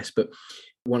 I guess, but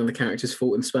one of the characters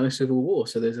fought in the Spanish Civil War,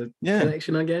 so there's a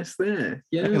connection, I guess, there.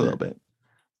 Yeah, maybe a little bit.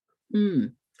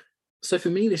 So for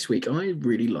me this week, I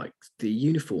really liked the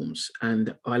uniforms,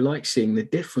 and I like seeing the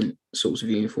different sorts of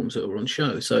uniforms that are on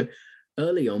show. So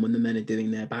early on, when the men are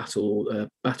doing their battle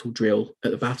drill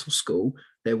at the battle school,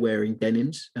 they're wearing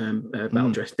denims,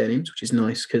 battle dress denims, which is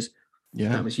nice, because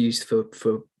that was used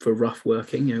for rough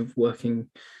working, working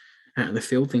out in the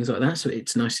field, things like that. So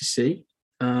it's nice to see.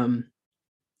 And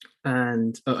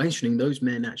interesting, those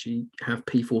men actually have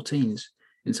P14s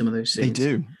in some of those scenes. They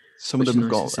do. Some of them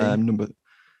have got number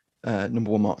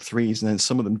 1 Mark IIIs, and then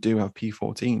some of them do have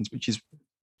P14s, which is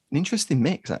an interesting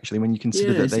mix, actually, when you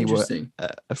consider that they were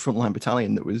a frontline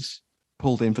battalion that was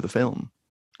pulled in for the film.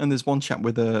 And there's one chap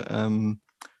with a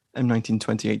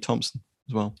M1928 Thompson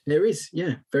as well. There is,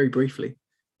 very briefly.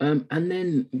 And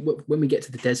then when we get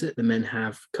to the desert, the men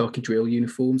have khaki drill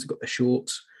uniforms. They've got their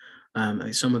shorts.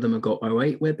 Some of them have got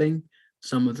 08 webbing.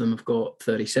 Some of them have got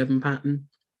 37 pattern.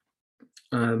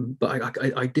 But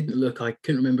I didn't look. I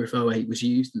couldn't remember if 08 was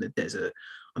used in the desert.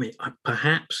 I mean,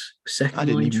 perhaps second I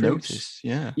didn't line even troops. notice.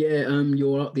 Yeah. Yeah,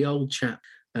 you're the old chap,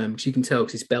 because you can tell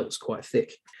because his belt's quite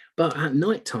thick. But at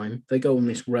night time, they go on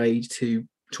this raid to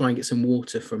try and get some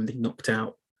water from the knocked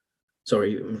out.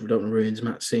 Sorry, I don't want to ruin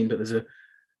Matt's scene, but there's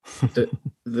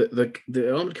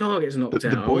the armored car gets knocked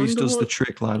out. The boys does the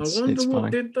trick, lads. I wonder it's what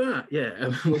fine. did that.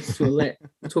 Yeah, we'll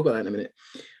talk about that in a minute.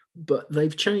 But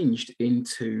they've changed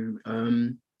into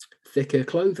thicker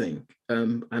clothing.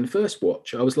 And first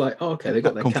watch, I was like, oh, okay, they've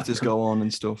got their comforters go on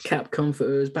and stuff. Cap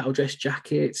comforters, battle dress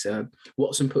jackets.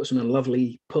 Watson puts on a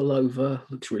lovely pullover,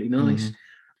 looks really nice. Mm-hmm.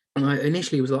 And I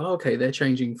initially was like, oh, okay, they're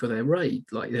changing for their raid.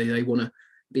 Like they want to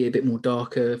be a bit more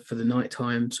darker for the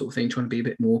nighttime sort of thing, trying to be a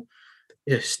bit more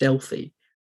stealthy.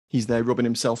 He's there rubbing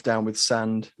himself down with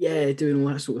sand. Yeah, doing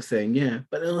all that sort of thing. Yeah.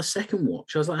 But then on the second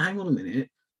watch, I was like, hang on a minute.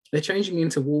 They're changing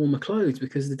into warmer clothes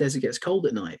because the desert gets cold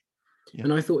at night. Yeah.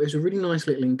 And I thought it was a really nice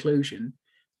little inclusion.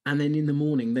 And then in the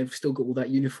morning, they've still got all that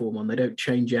uniform on. They don't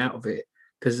change out of it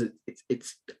because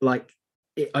it's like,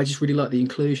 I just really like the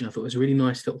inclusion. I thought it was a really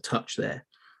nice little touch there.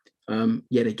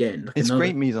 Yet again, like it's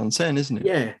great mise en scène, isn't it?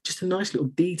 Yeah, just a nice little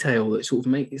detail that sort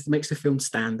of makes the film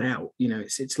stand out. You know,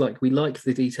 it's like we like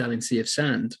the detail in Sea of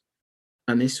Sand,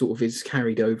 and this sort of is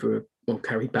carried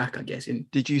back, I guess.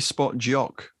 Did you spot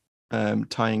Jock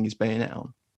tying his bayonet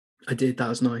on? I did. That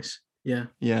was nice. Yeah.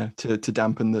 Yeah, to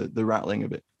dampen the rattling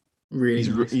of it. Really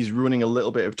nice. He's running a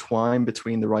little bit of twine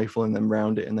between the rifle and then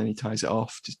round it, and then he ties it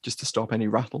off just to stop any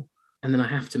rattle. And then I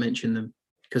have to mention them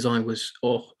because I was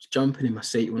jumping in my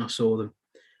seat when I saw them.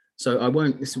 So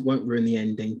this won't ruin the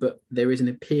ending, but there is an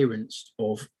appearance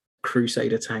of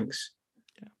Crusader tanks.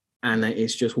 Yeah. And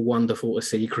it's just wonderful to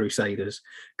see Crusaders,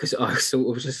 because I sort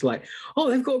of was just like, oh,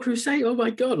 they've got a Crusader. Oh my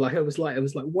God. Like I was like,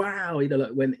 wow, you know,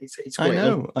 like when it's great.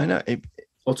 I know.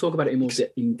 I'll talk about it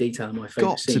in detail in my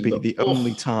favourite scene. Got to be the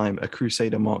only time a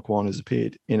Crusader Mark I has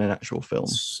appeared in an actual film.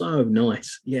 So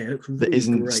nice. Yeah. It looks really that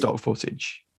isn't great. Stock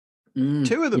footage.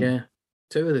 Two of them. Yeah.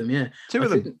 Two of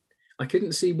them. I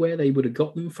couldn't see where they would have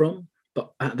got them from,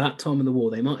 but at that time of the war,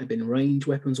 they might have been range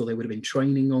weapons or they would have been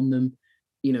training on them.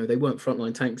 You know, they weren't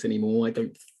frontline tanks anymore. I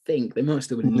don't think they might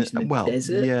still have been used in the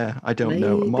desert. Yeah, I don't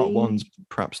know. Mark I's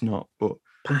perhaps not, but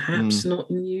perhaps not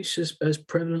in use as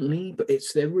prevalently. But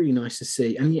they're really nice to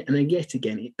see, and yet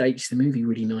again, it dates the movie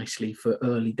really nicely for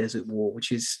early Desert War,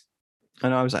 which is.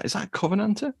 And I was like, is that a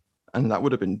Covenanter? And that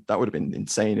would have been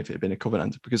insane if it had been a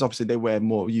Covenanter, because obviously they were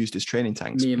more used as training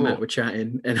tanks. Me and Matt were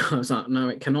chatting, and I was like, "No,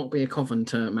 it cannot be a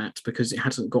Covenanter, Matt, because it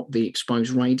hasn't got the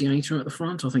exposed radiator at the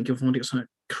front. I think you'll find it's a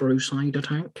Crusader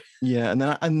tank." Yeah,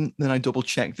 and then I double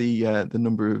checked the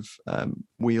number of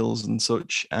wheels and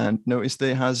such, and noticed that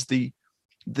it has the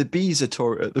Beezer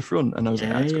turret at the front, and I was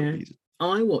like, "That's got Beezer."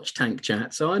 I watch Tank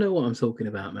Chat, so I know what I'm talking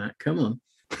about, Matt. Come on.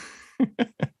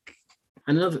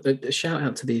 And a shout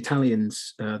out to the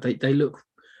Italians. They look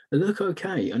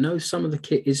okay. I know some of the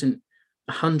kit isn't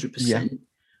 100%,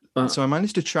 but so I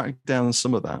managed to track down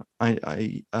some of that.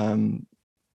 I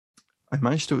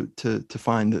managed to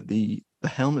find that the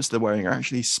helmets they're wearing are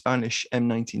actually Spanish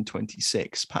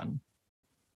M1926 pattern.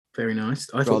 Very nice.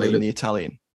 I thought they looked the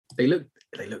Italian. They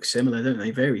look similar, don't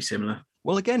they? Very similar.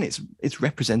 Well, again, it's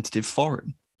representative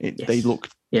foreign. Yes. They look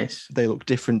they look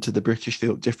different to the British. They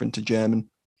look different to German.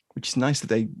 Which is nice that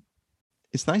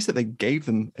they gave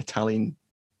them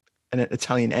an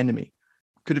Italian enemy.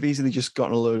 Could have easily just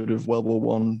gotten a load of World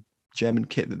War I German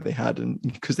kit that they had, and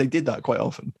because they did that quite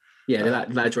often. Yeah, they're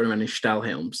running around in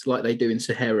Stahlhelms like they do in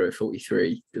Sahara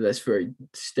 43. That's very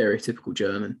stereotypical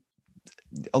German.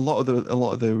 A lot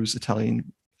of those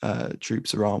Italian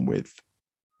troops are armed with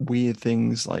weird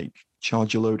things like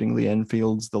charger loading Lee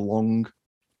Enfields, the long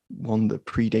one that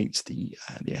predates the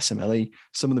SMLE.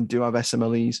 Some of them do have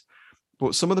SMLEs,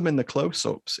 but some of them in the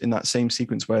close-ups in that same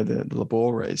sequence where the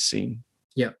Labora is seen.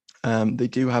 Yeah, they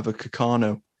do have a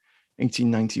Kakano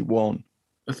 1891.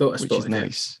 I thought I spotted which is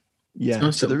nice. It. Yeah,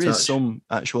 nice so there touch. is some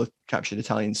actual captured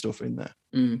Italian stuff in there.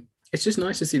 It's just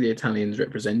nice to see the Italians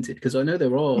represented, because I know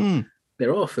there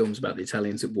are films about the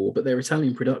Italians at war, but they're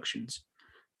Italian productions.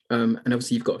 And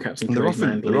obviously you've got Captain Courage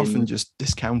Mandolin. They're often just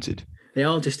discounted. They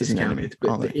are just discounted,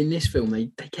 but in this film,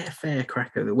 they get a fair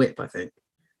crack of the whip, I think.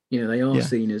 You know, they are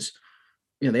seen as,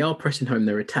 you know, they are pressing home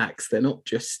their attacks. They're not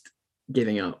just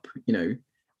giving up, you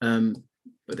know,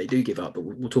 but they do give up, but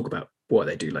we'll talk about what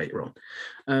they do later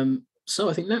on. So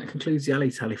I think that concludes the Alley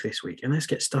Tally for this week. And let's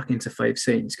get stuck into fave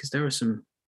scenes, because there are some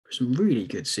really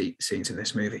good scenes in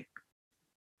this movie.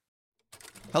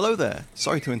 Hello there,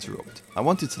 sorry to interrupt. I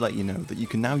wanted to let you know that you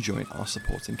can now join our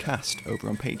supporting cast over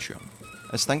on Patreon.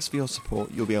 As thanks for your support,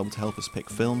 you'll be able to help us pick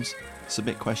films,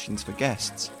 submit questions for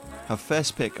guests, have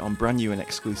first pick on brand new and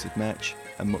exclusive merch,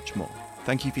 and much more.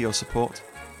 Thank you for your support.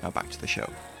 Now back to the show.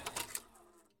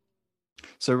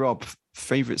 So, Rob,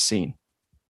 favourite scene?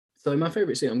 So my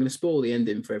favourite scene, I'm going to spoil the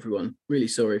ending for everyone. Really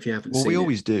sorry if you haven't seen it. Well, we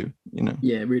always do, you know.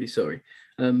 Yeah, really sorry.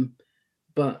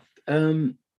 But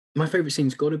my favourite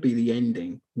scene's got to be the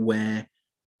ending where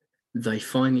they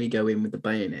finally go in with the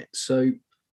bayonet. So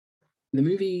the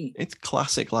movie... It's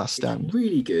classic Last Stand.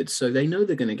 Really good. So they know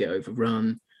they're going to get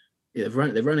overrun. They're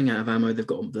running out of ammo. They've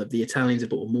got the Italians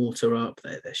have put a mortar up.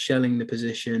 They're shelling the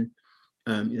position.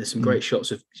 There's some great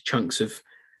shots of chunks of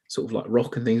sort of like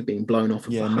rock and things being blown off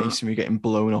of the hut. Masonry getting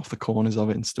blown off the corners of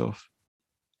it and stuff.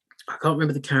 I can't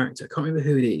remember the character. I can't remember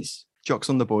who it is. Jock's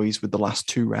on the boys with the last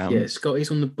 2 rounds. Yeah,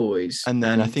 Scotty's on the boys. And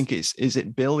then I think is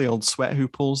it Bill, the old sweat, who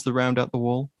pulls the round out the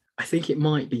wall? I think it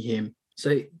might be him.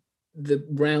 So the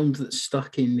round that's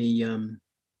stuck in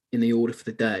the order for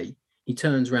the day, he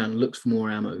turns around and looks for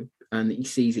more ammo, and he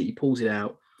sees it. He pulls it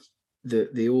out.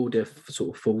 The order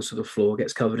sort of falls to the floor,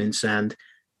 gets covered in sand.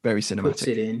 Very cinematic. Puts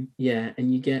it in, yeah,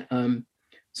 and you get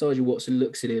Sergeant Watson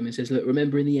looks at him and says, "Look,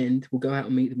 remember, in the end, we'll go out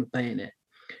and meet them with bayonet."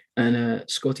 And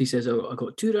Scotty says, "Oh, I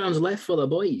got 2 rounds left for the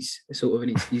boys," sort of,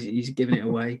 and he's giving it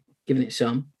away, giving it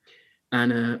some.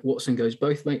 And Watson goes,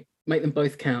 "Both make them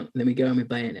both count, and then we go in with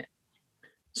bayonet."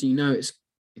 So you know it's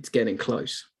getting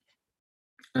close.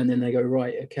 And then they go,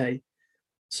 "Right, okay."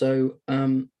 So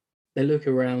they look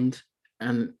around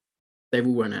and they've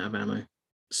all run out of ammo.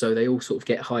 So they all sort of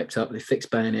get hyped up. They fix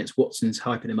bayonets. Watson's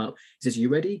hyping them up. He says, "Are you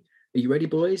ready? Are you ready,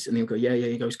 boys?" And they'll go, "Yeah, yeah."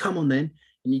 He goes, "Come on then."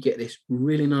 And you get this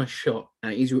really nice shot.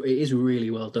 And it is really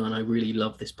well done. I really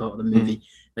love this part of the movie.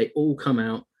 They all come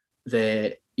out.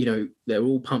 They're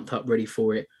all pumped up, ready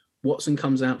for it. Watson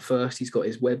comes out first. He's got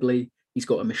his Webley. He's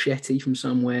got a machete from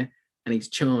somewhere, and he's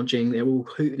charging. They're all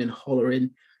hooting and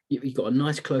hollering. You've got a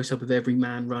nice close-up of every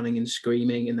man running and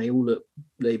screaming, and they all look,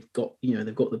 they've got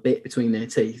the bit between their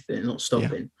teeth. They're not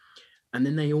stopping. Yeah. And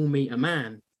then they all meet a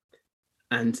man,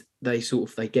 and they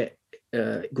get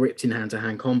gripped in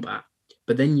hand-to-hand combat.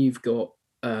 But then you've got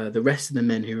the rest of the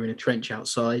men who are in a trench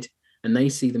outside, and they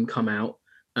see them come out,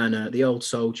 and the old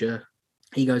soldier,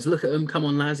 he goes, "Look at them, come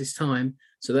on lads, it's time."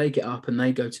 So they get up and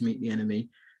they go to meet the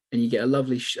enemy, and you get a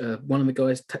lovely, one of the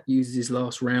guys uses his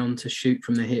last round to shoot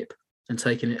from the hip, and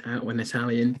taking it out with an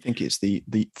Italian. I think it's the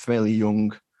fairly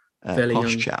young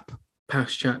posh chap.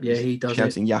 Posh chap, yeah, he does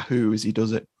shouting Yahoo as he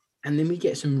does it. And then we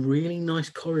get some really nice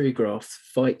choreographed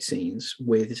fight scenes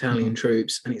with Italian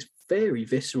troops, and it's very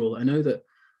visceral. I know that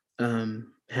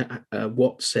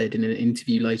Watts said in an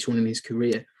interview later on in his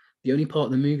career, the only part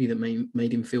of the movie that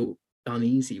made him feel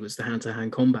uneasy was the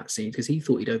hand-to-hand combat scene, because he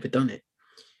thought he'd overdone it.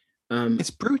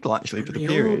 It's brutal, actually, for the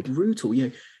period. Brutal, yeah.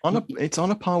 It's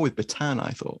on a par with Bataan,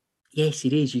 I thought. Yes,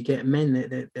 it is. You get men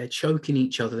that they're choking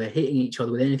each other, they're hitting each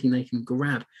other with anything they can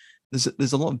grab.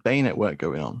 There's a lot of bayonet work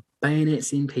going on.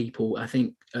 Bayonets in people. I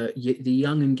think the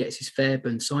young'un gets his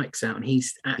Fairbairn Sykes out, and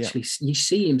he's actually you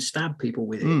see him stab people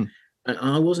with it. And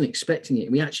I wasn't expecting it.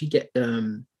 We actually get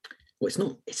it's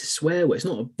a swear word. It's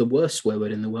not the worst swear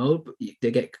word in the world, but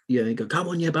they go, "Come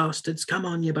on, you bastards! Come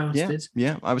on, you bastards!"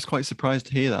 Yeah. I was quite surprised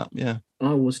to hear that. Yeah,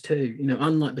 I was too.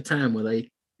 Unlike Bataan, where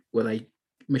they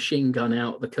machine gun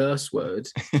out the curse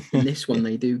words, in this one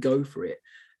they do go for it.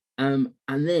 And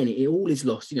then it all is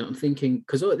lost. I'm thinking,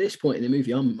 because at this point in the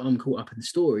movie, I'm caught up in the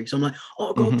story, so I'm like,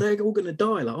 "Oh God, they're all going to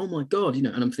die!" Like, "Oh my God," And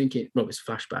I'm thinking, "Rob, it's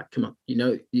a flashback. Come on, you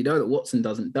know that Watson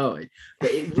doesn't die,"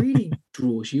 but it really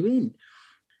draws you in.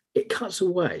 It cuts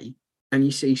away, and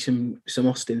you see some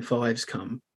Austin Fives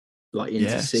come, like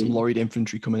into scene. Some lorried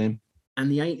infantry coming in,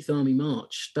 and the 8th Army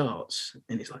March starts,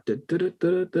 and it's like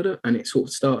and it sort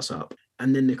of starts up.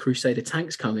 And then the Crusader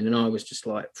tanks come in, and I was just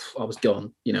like, I was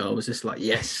gone. I was just like,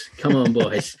 yes, come on,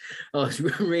 boys. I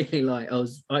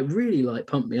really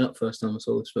pumped me up first time I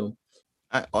saw this film.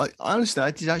 I honestly,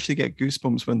 I did actually get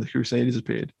goosebumps when the Crusaders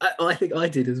appeared. I think I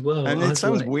did as well. And it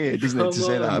sounds weird, doesn't it, to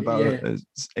say that about an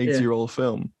 80-year-old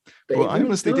film? But I really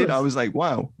honestly did. I was like,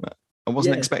 wow, I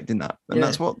wasn't expecting that. And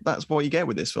that's what you get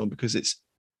with this film, because it's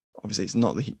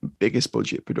not the biggest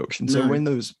budget production. So when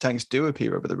those tanks do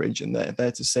appear over the ridge and they're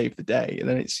there to save the day, and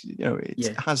then it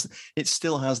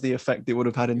still has the effect it would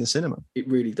have had in the cinema. It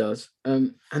really does.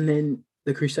 And then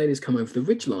the Crusaders come over the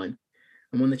ridgeline,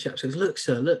 and one of the chaps says, "Look,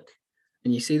 sir, look."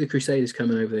 And you see the Crusaders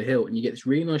coming over the hill, and you get this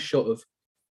really nice shot of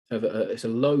it's a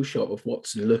low shot of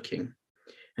Watson looking,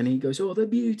 and he goes, "Oh, the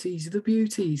beauties,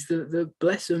 the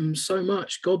bless them so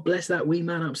much. God bless that wee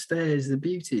man upstairs, the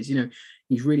beauties."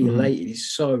 He's really elated. He's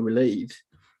so relieved,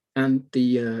 and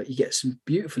you get some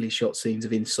beautifully shot scenes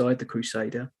of inside the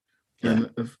Crusader,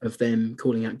 of them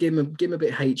calling out, "Give him a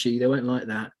bit HE. They won't like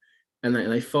that," and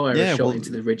they fire a shot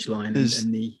into the ridgeline,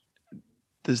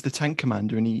 there's the tank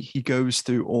commander, and he goes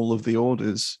through all of the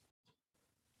orders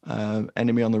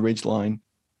enemy on the ridge line,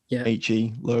 Yeah.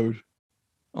 HE, load,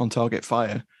 on target,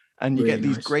 fire. And you Really get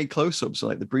these nice. great close-ups,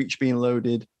 like the breech being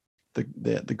loaded,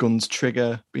 the gun's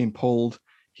trigger being pulled.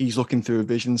 He's looking through a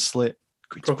vision slit.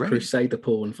 It's Proper great. Crusader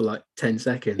porn for like 10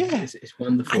 seconds. Yeah. It's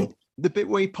wonderful. And the bit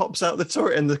where he pops out the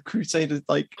turret and the Crusader,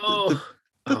 like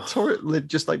the turret lid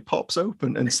just like pops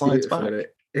open and It's slides beautiful, back. isn't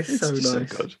it? It's so just nice.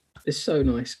 so good. It's so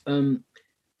nice. And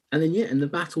then and the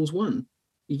battle's won.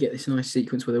 You get this nice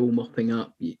sequence where they're all mopping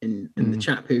up, and the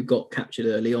chap who got captured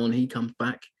early on, he comes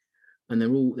back, and they're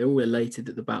all elated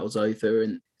that the battle's over.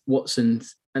 And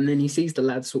and then he sees the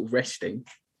lads sort of resting,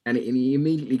 and he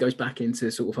immediately goes back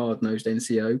into sort of hard-nosed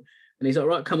NCO, and he's like,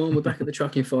 right, come on, we're back at the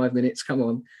truck in 5 minutes, come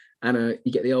on. And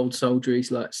you get the old soldier,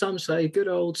 he's like, some say good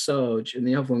old Sarge, and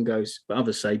the other one goes, but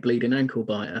others say bleeding ankle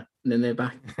biter. And then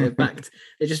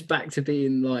they're just back to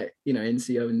being like,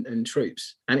 NCO and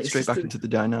troops. And it's straight back into the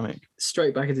dynamic.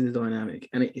 Straight back into the dynamic.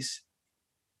 And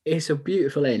it's a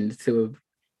beautiful end to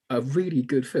a really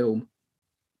good film.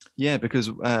 Yeah, because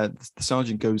the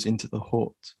sergeant goes into the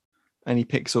hut and he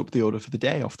picks up the order for the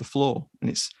day off the floor. And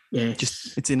it's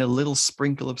in a little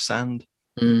sprinkle of sand.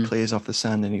 Clears off the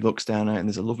sand and he looks down at it, and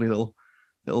there's a lovely little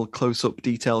close-up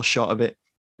detail shot of it,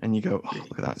 and you go, oh,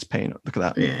 look at that, it's paying up, look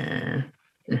at that. Yeah,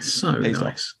 it's so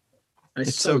nice.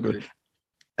 It's so good.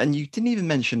 And you didn't even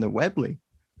mention the Webley,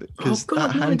 because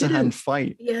that hand-to-hand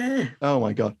fight, oh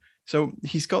my god. So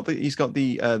he's got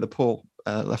the poor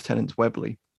Lieutenant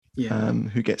Webley,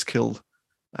 who gets killed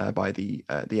by the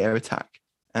air attack,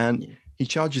 and he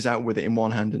charges out with it in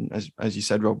one hand, and as you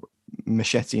said, Rob,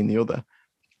 machete in the other.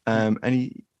 And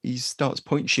he starts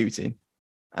point shooting,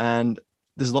 and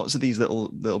there's lots of these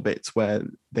little bits where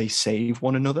they save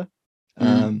one another.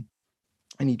 And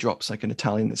he drops like an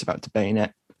Italian that's about to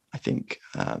bayonet. I think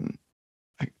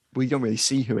we don't really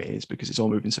see who it is because it's all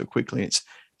moving so quickly. It's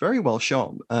very well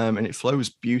shot, and it flows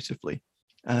beautifully.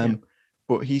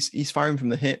 But he's firing from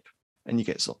the hip, and you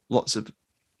get lots of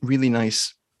really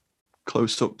nice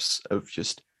close-ups of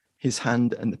just his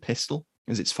hand and the pistol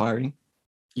as it's firing.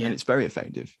 Yeah, and it's very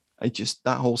effective.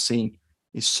 That whole scene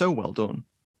is so well done.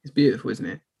 It's beautiful, isn't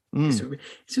it? It's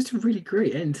just a really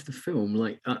great end to the film.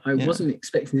 Like I wasn't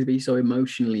expecting to be so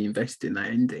emotionally invested in that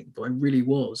ending, but I really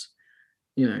was.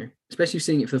 Especially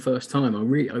seeing it for the first time, I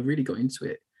really got into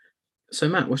it. So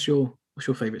Matt, what's your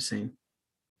favorite scene?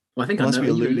 Well, I think I know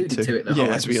you alluded to it.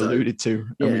 As we alluded to,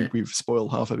 and we've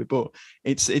spoiled half of it, but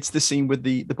it's the scene with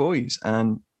the boys,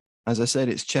 and as I said,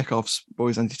 it's Chekhov's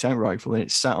boys anti-tank rifle, and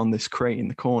it's sat on this crate in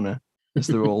the corner as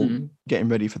they're all getting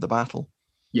ready for the battle.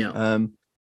 Yeah.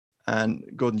 And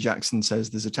Gordon Jackson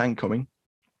says there's a tank coming,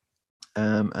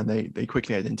 and they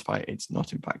quickly identify it's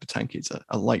not in fact a tank; it's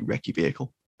a light recce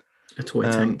vehicle, a toy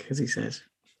tank, as he says.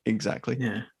 Exactly.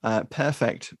 Yeah.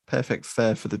 Perfect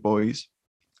fare for the boys.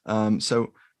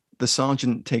 So the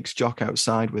sergeant takes Jock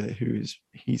outside with it,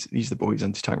 he's the boys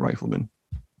anti-tank rifleman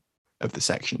of the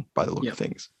section by the look of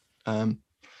things.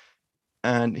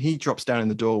 And he drops down in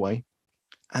the doorway,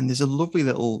 and there's a lovely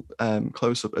little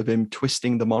close-up of him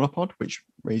twisting the monopod, which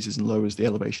raises and lowers the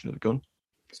elevation of the gun.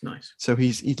 It's nice. So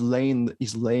he's laying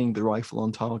the rifle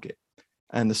on target,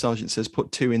 and the sergeant says,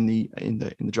 "Put two in the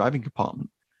driving compartment."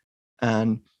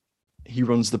 And he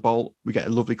runs the bolt. We get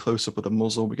a lovely close-up of the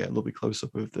muzzle. We get a lovely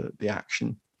close-up of the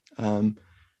action.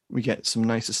 We get some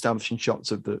nice establishing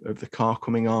shots of the car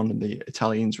coming on and the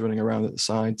Italians running around at the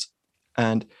sides.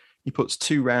 And he puts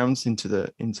 2 rounds into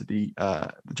the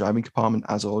driving compartment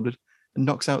as ordered, and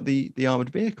knocks out the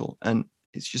armored vehicle. And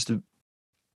it's just a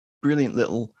brilliant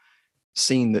little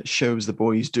scene that shows the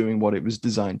boys doing what it was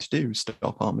designed to do: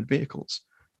 stop armored vehicles.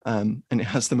 And it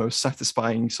has the most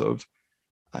satisfying sort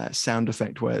of sound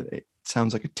effect where it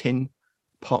sounds like a tin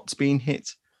pot's being hit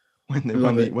when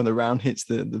the round hits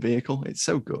the vehicle. It's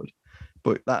so good.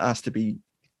 But that has to be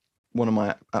one of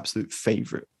my absolute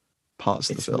favorite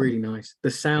parts of the film. It's really nice. The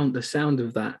sound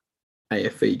of that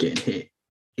AFV getting hit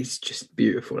is just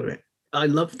beautiful, isn't it? I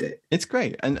loved it. It's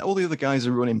great. And all the other guys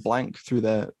are running blank through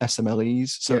their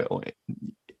SMLEs. So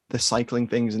they're cycling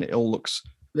things, and it all looks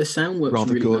the sound works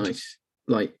rather really good. Nice.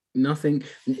 Like nothing.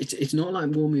 It's not like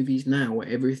war movies now where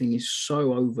everything is so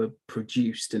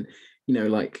overproduced and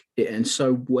and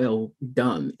so well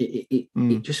done.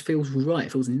 It just feels right.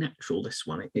 It feels natural. This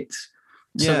one.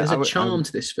 There's a charm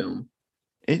to this film.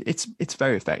 It's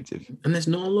very effective, and there's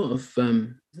not a lot of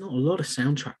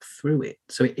soundtrack through it,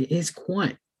 so it is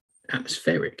quite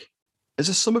atmospheric. As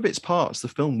a sum of its parts, the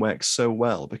film works so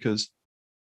well because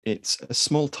it's a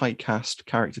small, tight cast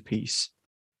character piece,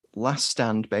 last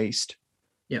stand based.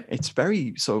 Yeah, it's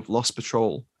very sort of Lost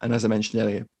Patrol, and as I mentioned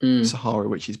earlier, Sahara,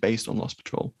 which is based on Lost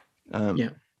Patrol.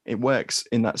 It works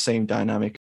in that same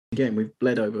dynamic Again, we've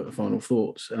bled over the final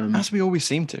thoughts. As we always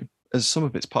seem to, as some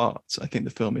of its parts, I think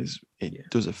the film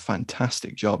does a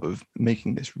fantastic job of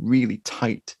making this really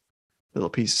tight little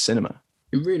piece of cinema.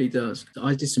 It really does.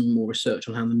 I did some more research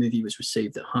on how the movie was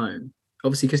received at home.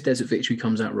 Obviously, because Desert Victory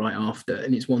comes out right after,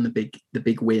 and it's one of the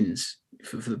big wins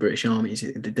for the British Army is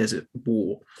the Desert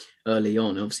War early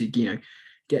on. Obviously,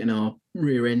 getting our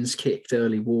rear ends kicked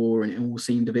early war, and it all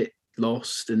seemed a bit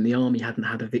lost, and the army hadn't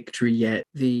had a victory yet.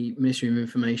 The Ministry of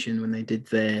Information, when they did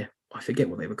I forget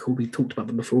what they were called. We talked about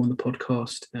them before on the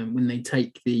podcast. When they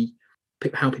take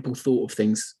how people thought of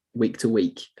things week to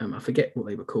week. I forget what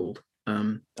they were called.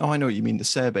 I know what you mean. The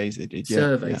surveys they did.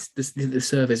 Surveys. Yeah. The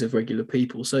surveys of regular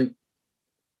people. So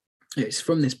it's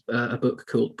from this a book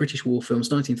called British War Films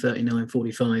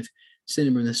 1939-45,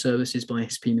 Cinema and the Services by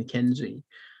S.P. Mackenzie.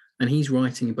 And he's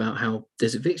writing about how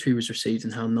Desert Victory was received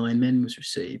and how Nine Men was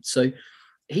received. So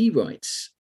he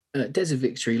writes, Desert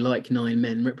Victory, like Nine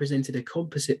Men, represented a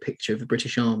composite picture of the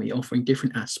British Army, offering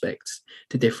different aspects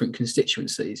to different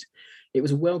constituencies. It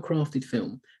was a well-crafted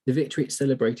film. The victory it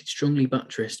celebrated strongly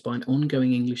buttressed by the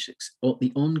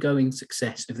ongoing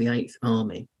success of the Eighth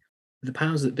Army. The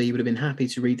powers that be would have been happy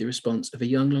to read the response of a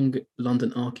young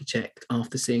London architect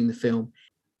after seeing the film.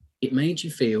 It made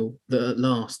you feel that at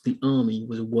last the army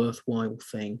was a worthwhile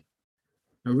thing.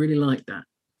 I really like that.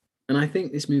 And I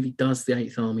think this movie does the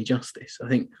Eighth Army justice. I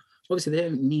think, obviously, they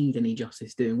don't need any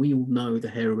justice doing. We all know the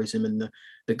heroism and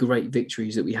the great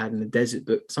victories that we had in the desert,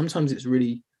 but sometimes it's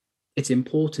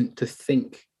important to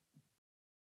think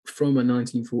from a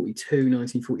 1942,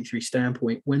 1943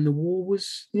 standpoint, when the war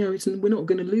was, we're not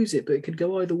going to lose it, but it could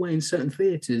go either way in certain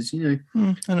theatres, I know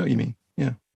what you mean,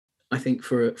 yeah. I think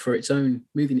for its own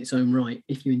movie in its own right,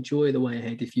 if you enjoy The Way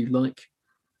Ahead, if you like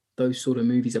those sort of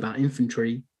movies about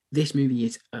infantry, this movie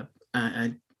is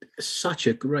such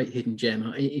a great hidden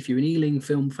gem. If you're an Ealing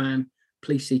film fan,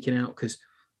 please seek it out because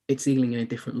it's Ealing in a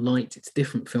different light. It's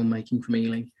different filmmaking from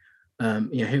Ealing.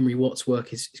 Henry Watt's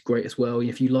work is great as well.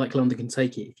 If you like London Can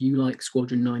Take It, if you like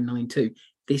Squadron 992,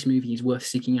 this movie is worth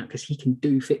seeking out because he can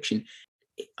do fiction.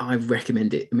 I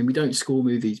recommend it. I mean, we don't score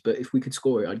movies, but if we could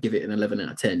score it, I'd give it an 11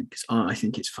 out of 10 because I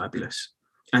think it's fabulous.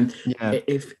 And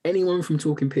if anyone from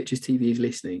Talking Pictures TV is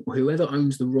listening, or whoever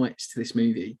owns the rights to this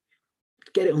movie,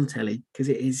 get it on telly because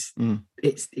it is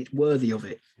it's worthy of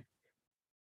it.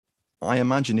 I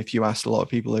imagine if you asked a lot of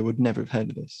people, they would never have heard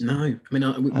of this. No, I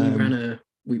mean,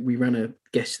 we ran a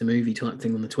guess the movie type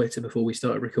thing on the Twitter before we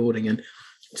started recording, and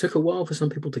it took a while for some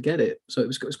people to get it, so it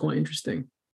was quite interesting.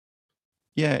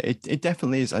 Yeah, it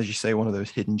definitely is, as you say, one of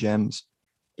those hidden gems.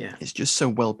 Yeah, it's just so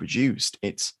well produced.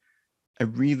 It's a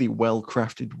really well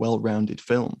crafted, well rounded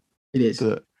film. It is.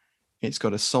 That it's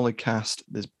got a solid cast.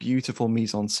 There's beautiful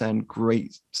mise en scène,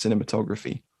 great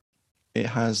cinematography. It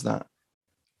has that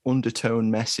undertone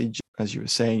message, as you were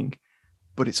saying,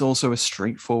 but it's also a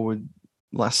straightforward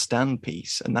last stand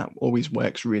piece, and that always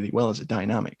works really well as a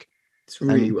dynamic. It's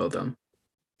really well done.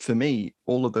 For me,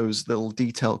 all of those little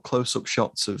detailed close-up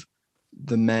shots of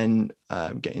the men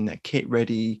getting their kit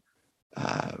ready,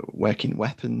 working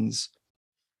weapons,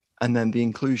 and then the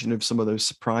inclusion of some of those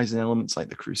surprising elements like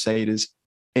the Crusaders,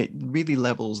 it really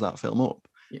levels that film up.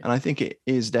 Yeah. And I think it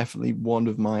is definitely one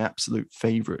of my absolute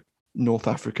favourite North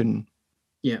African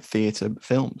theatre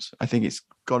films. I think it's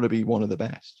got to be one of the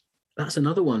best. That's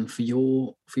another one for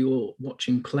your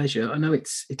watching pleasure. I know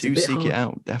it's do a bit seek hard. It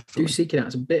out, definitely. Do seek it out.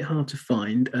 It's a bit hard to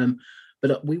find,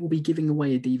 but we will be giving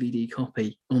away a DVD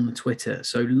copy on the Twitter,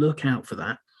 so look out for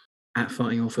that at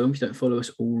Fighting On Film if you don't follow us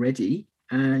already.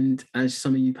 And as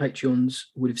some of you Patreons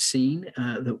would have seen,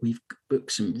 that we've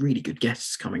booked some really good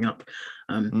guests coming up.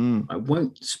 I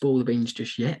won't spoil the beans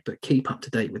just yet, but keep up to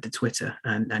date with the Twitter,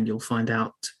 and you'll find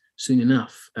out soon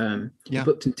enough. We're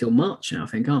booked until March now, I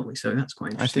think, aren't we? So that's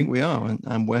quite interesting. I think we are, and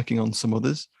I'm working on some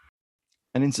others.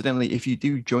 And incidentally, if you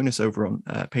do join us over on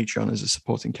Patreon as a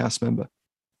supporting cast member,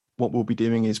 what we'll be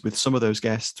doing is with some of those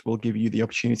guests, we'll give you the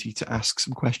opportunity to ask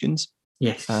some questions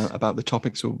about the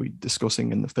topics we'll be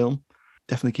discussing in the film.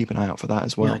 Definitely keep an eye out for that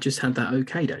as well. Yeah, I just had that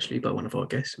okayed actually by one of our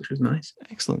guests, which was nice.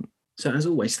 Excellent. So as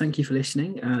always, thank you for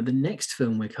listening. The next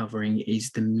film we're covering is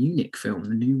the Munich film,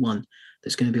 the new one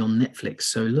that's going to be on Netflix.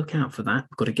 So look out for that.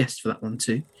 We've got a guest for that one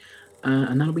too.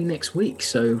 And that'll be next week.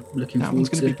 So looking forward to... That one's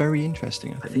going to be very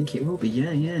interesting, I think it will be,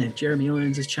 yeah. Jeremy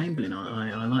Irons as Chamberlain.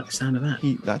 I like the sound of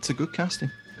that. That's a good casting.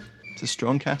 It's a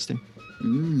strong casting.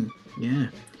 Yeah.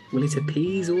 Will it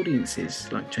appease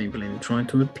audiences like Chamberlain trying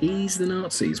to appease the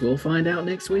Nazis? We'll find out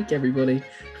next week, everybody.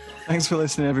 Thanks for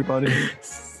listening, everybody.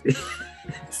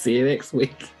 See you next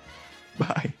week.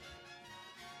 Bye.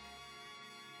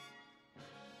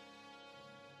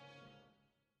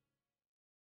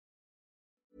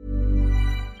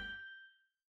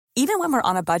 Even when we're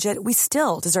on a budget, we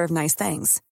still deserve nice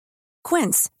things.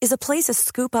 Quince is a place to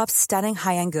scoop up stunning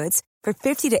high-end goods for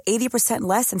 50 to 80%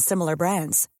 less than similar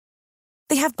brands.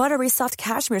 They have buttery soft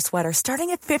cashmere sweaters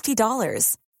starting at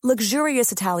 $50,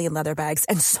 luxurious Italian leather bags,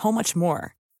 and so much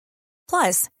more.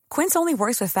 Plus, Quince only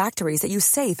works with factories that use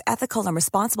safe, ethical, and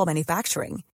responsible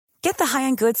manufacturing. Get the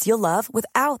high-end goods you'll love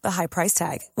without the high price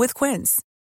tag with Quince.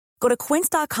 Go to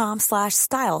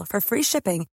quince.com/style for free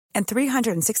shipping and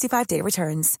 365-day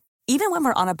returns. Even when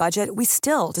we're on a budget, we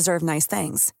still deserve nice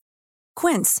things.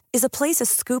 Quince is a place to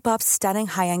scoop up stunning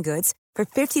high-end goods for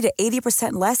 50 to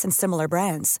 80% less than similar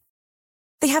brands.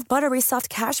 They have buttery soft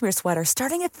cashmere sweaters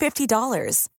starting at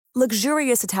 $50,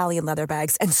 luxurious Italian leather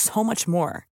bags, and so much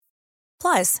more.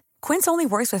 Plus, Quince only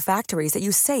works with factories that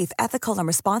use safe, ethical, and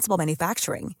responsible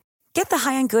manufacturing. Get the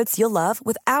high-end goods you'll love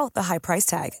without the high price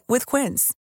tag with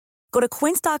Quince. Go to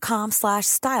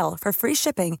quince.com/style for free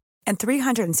shipping and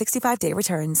 365-day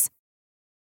returns.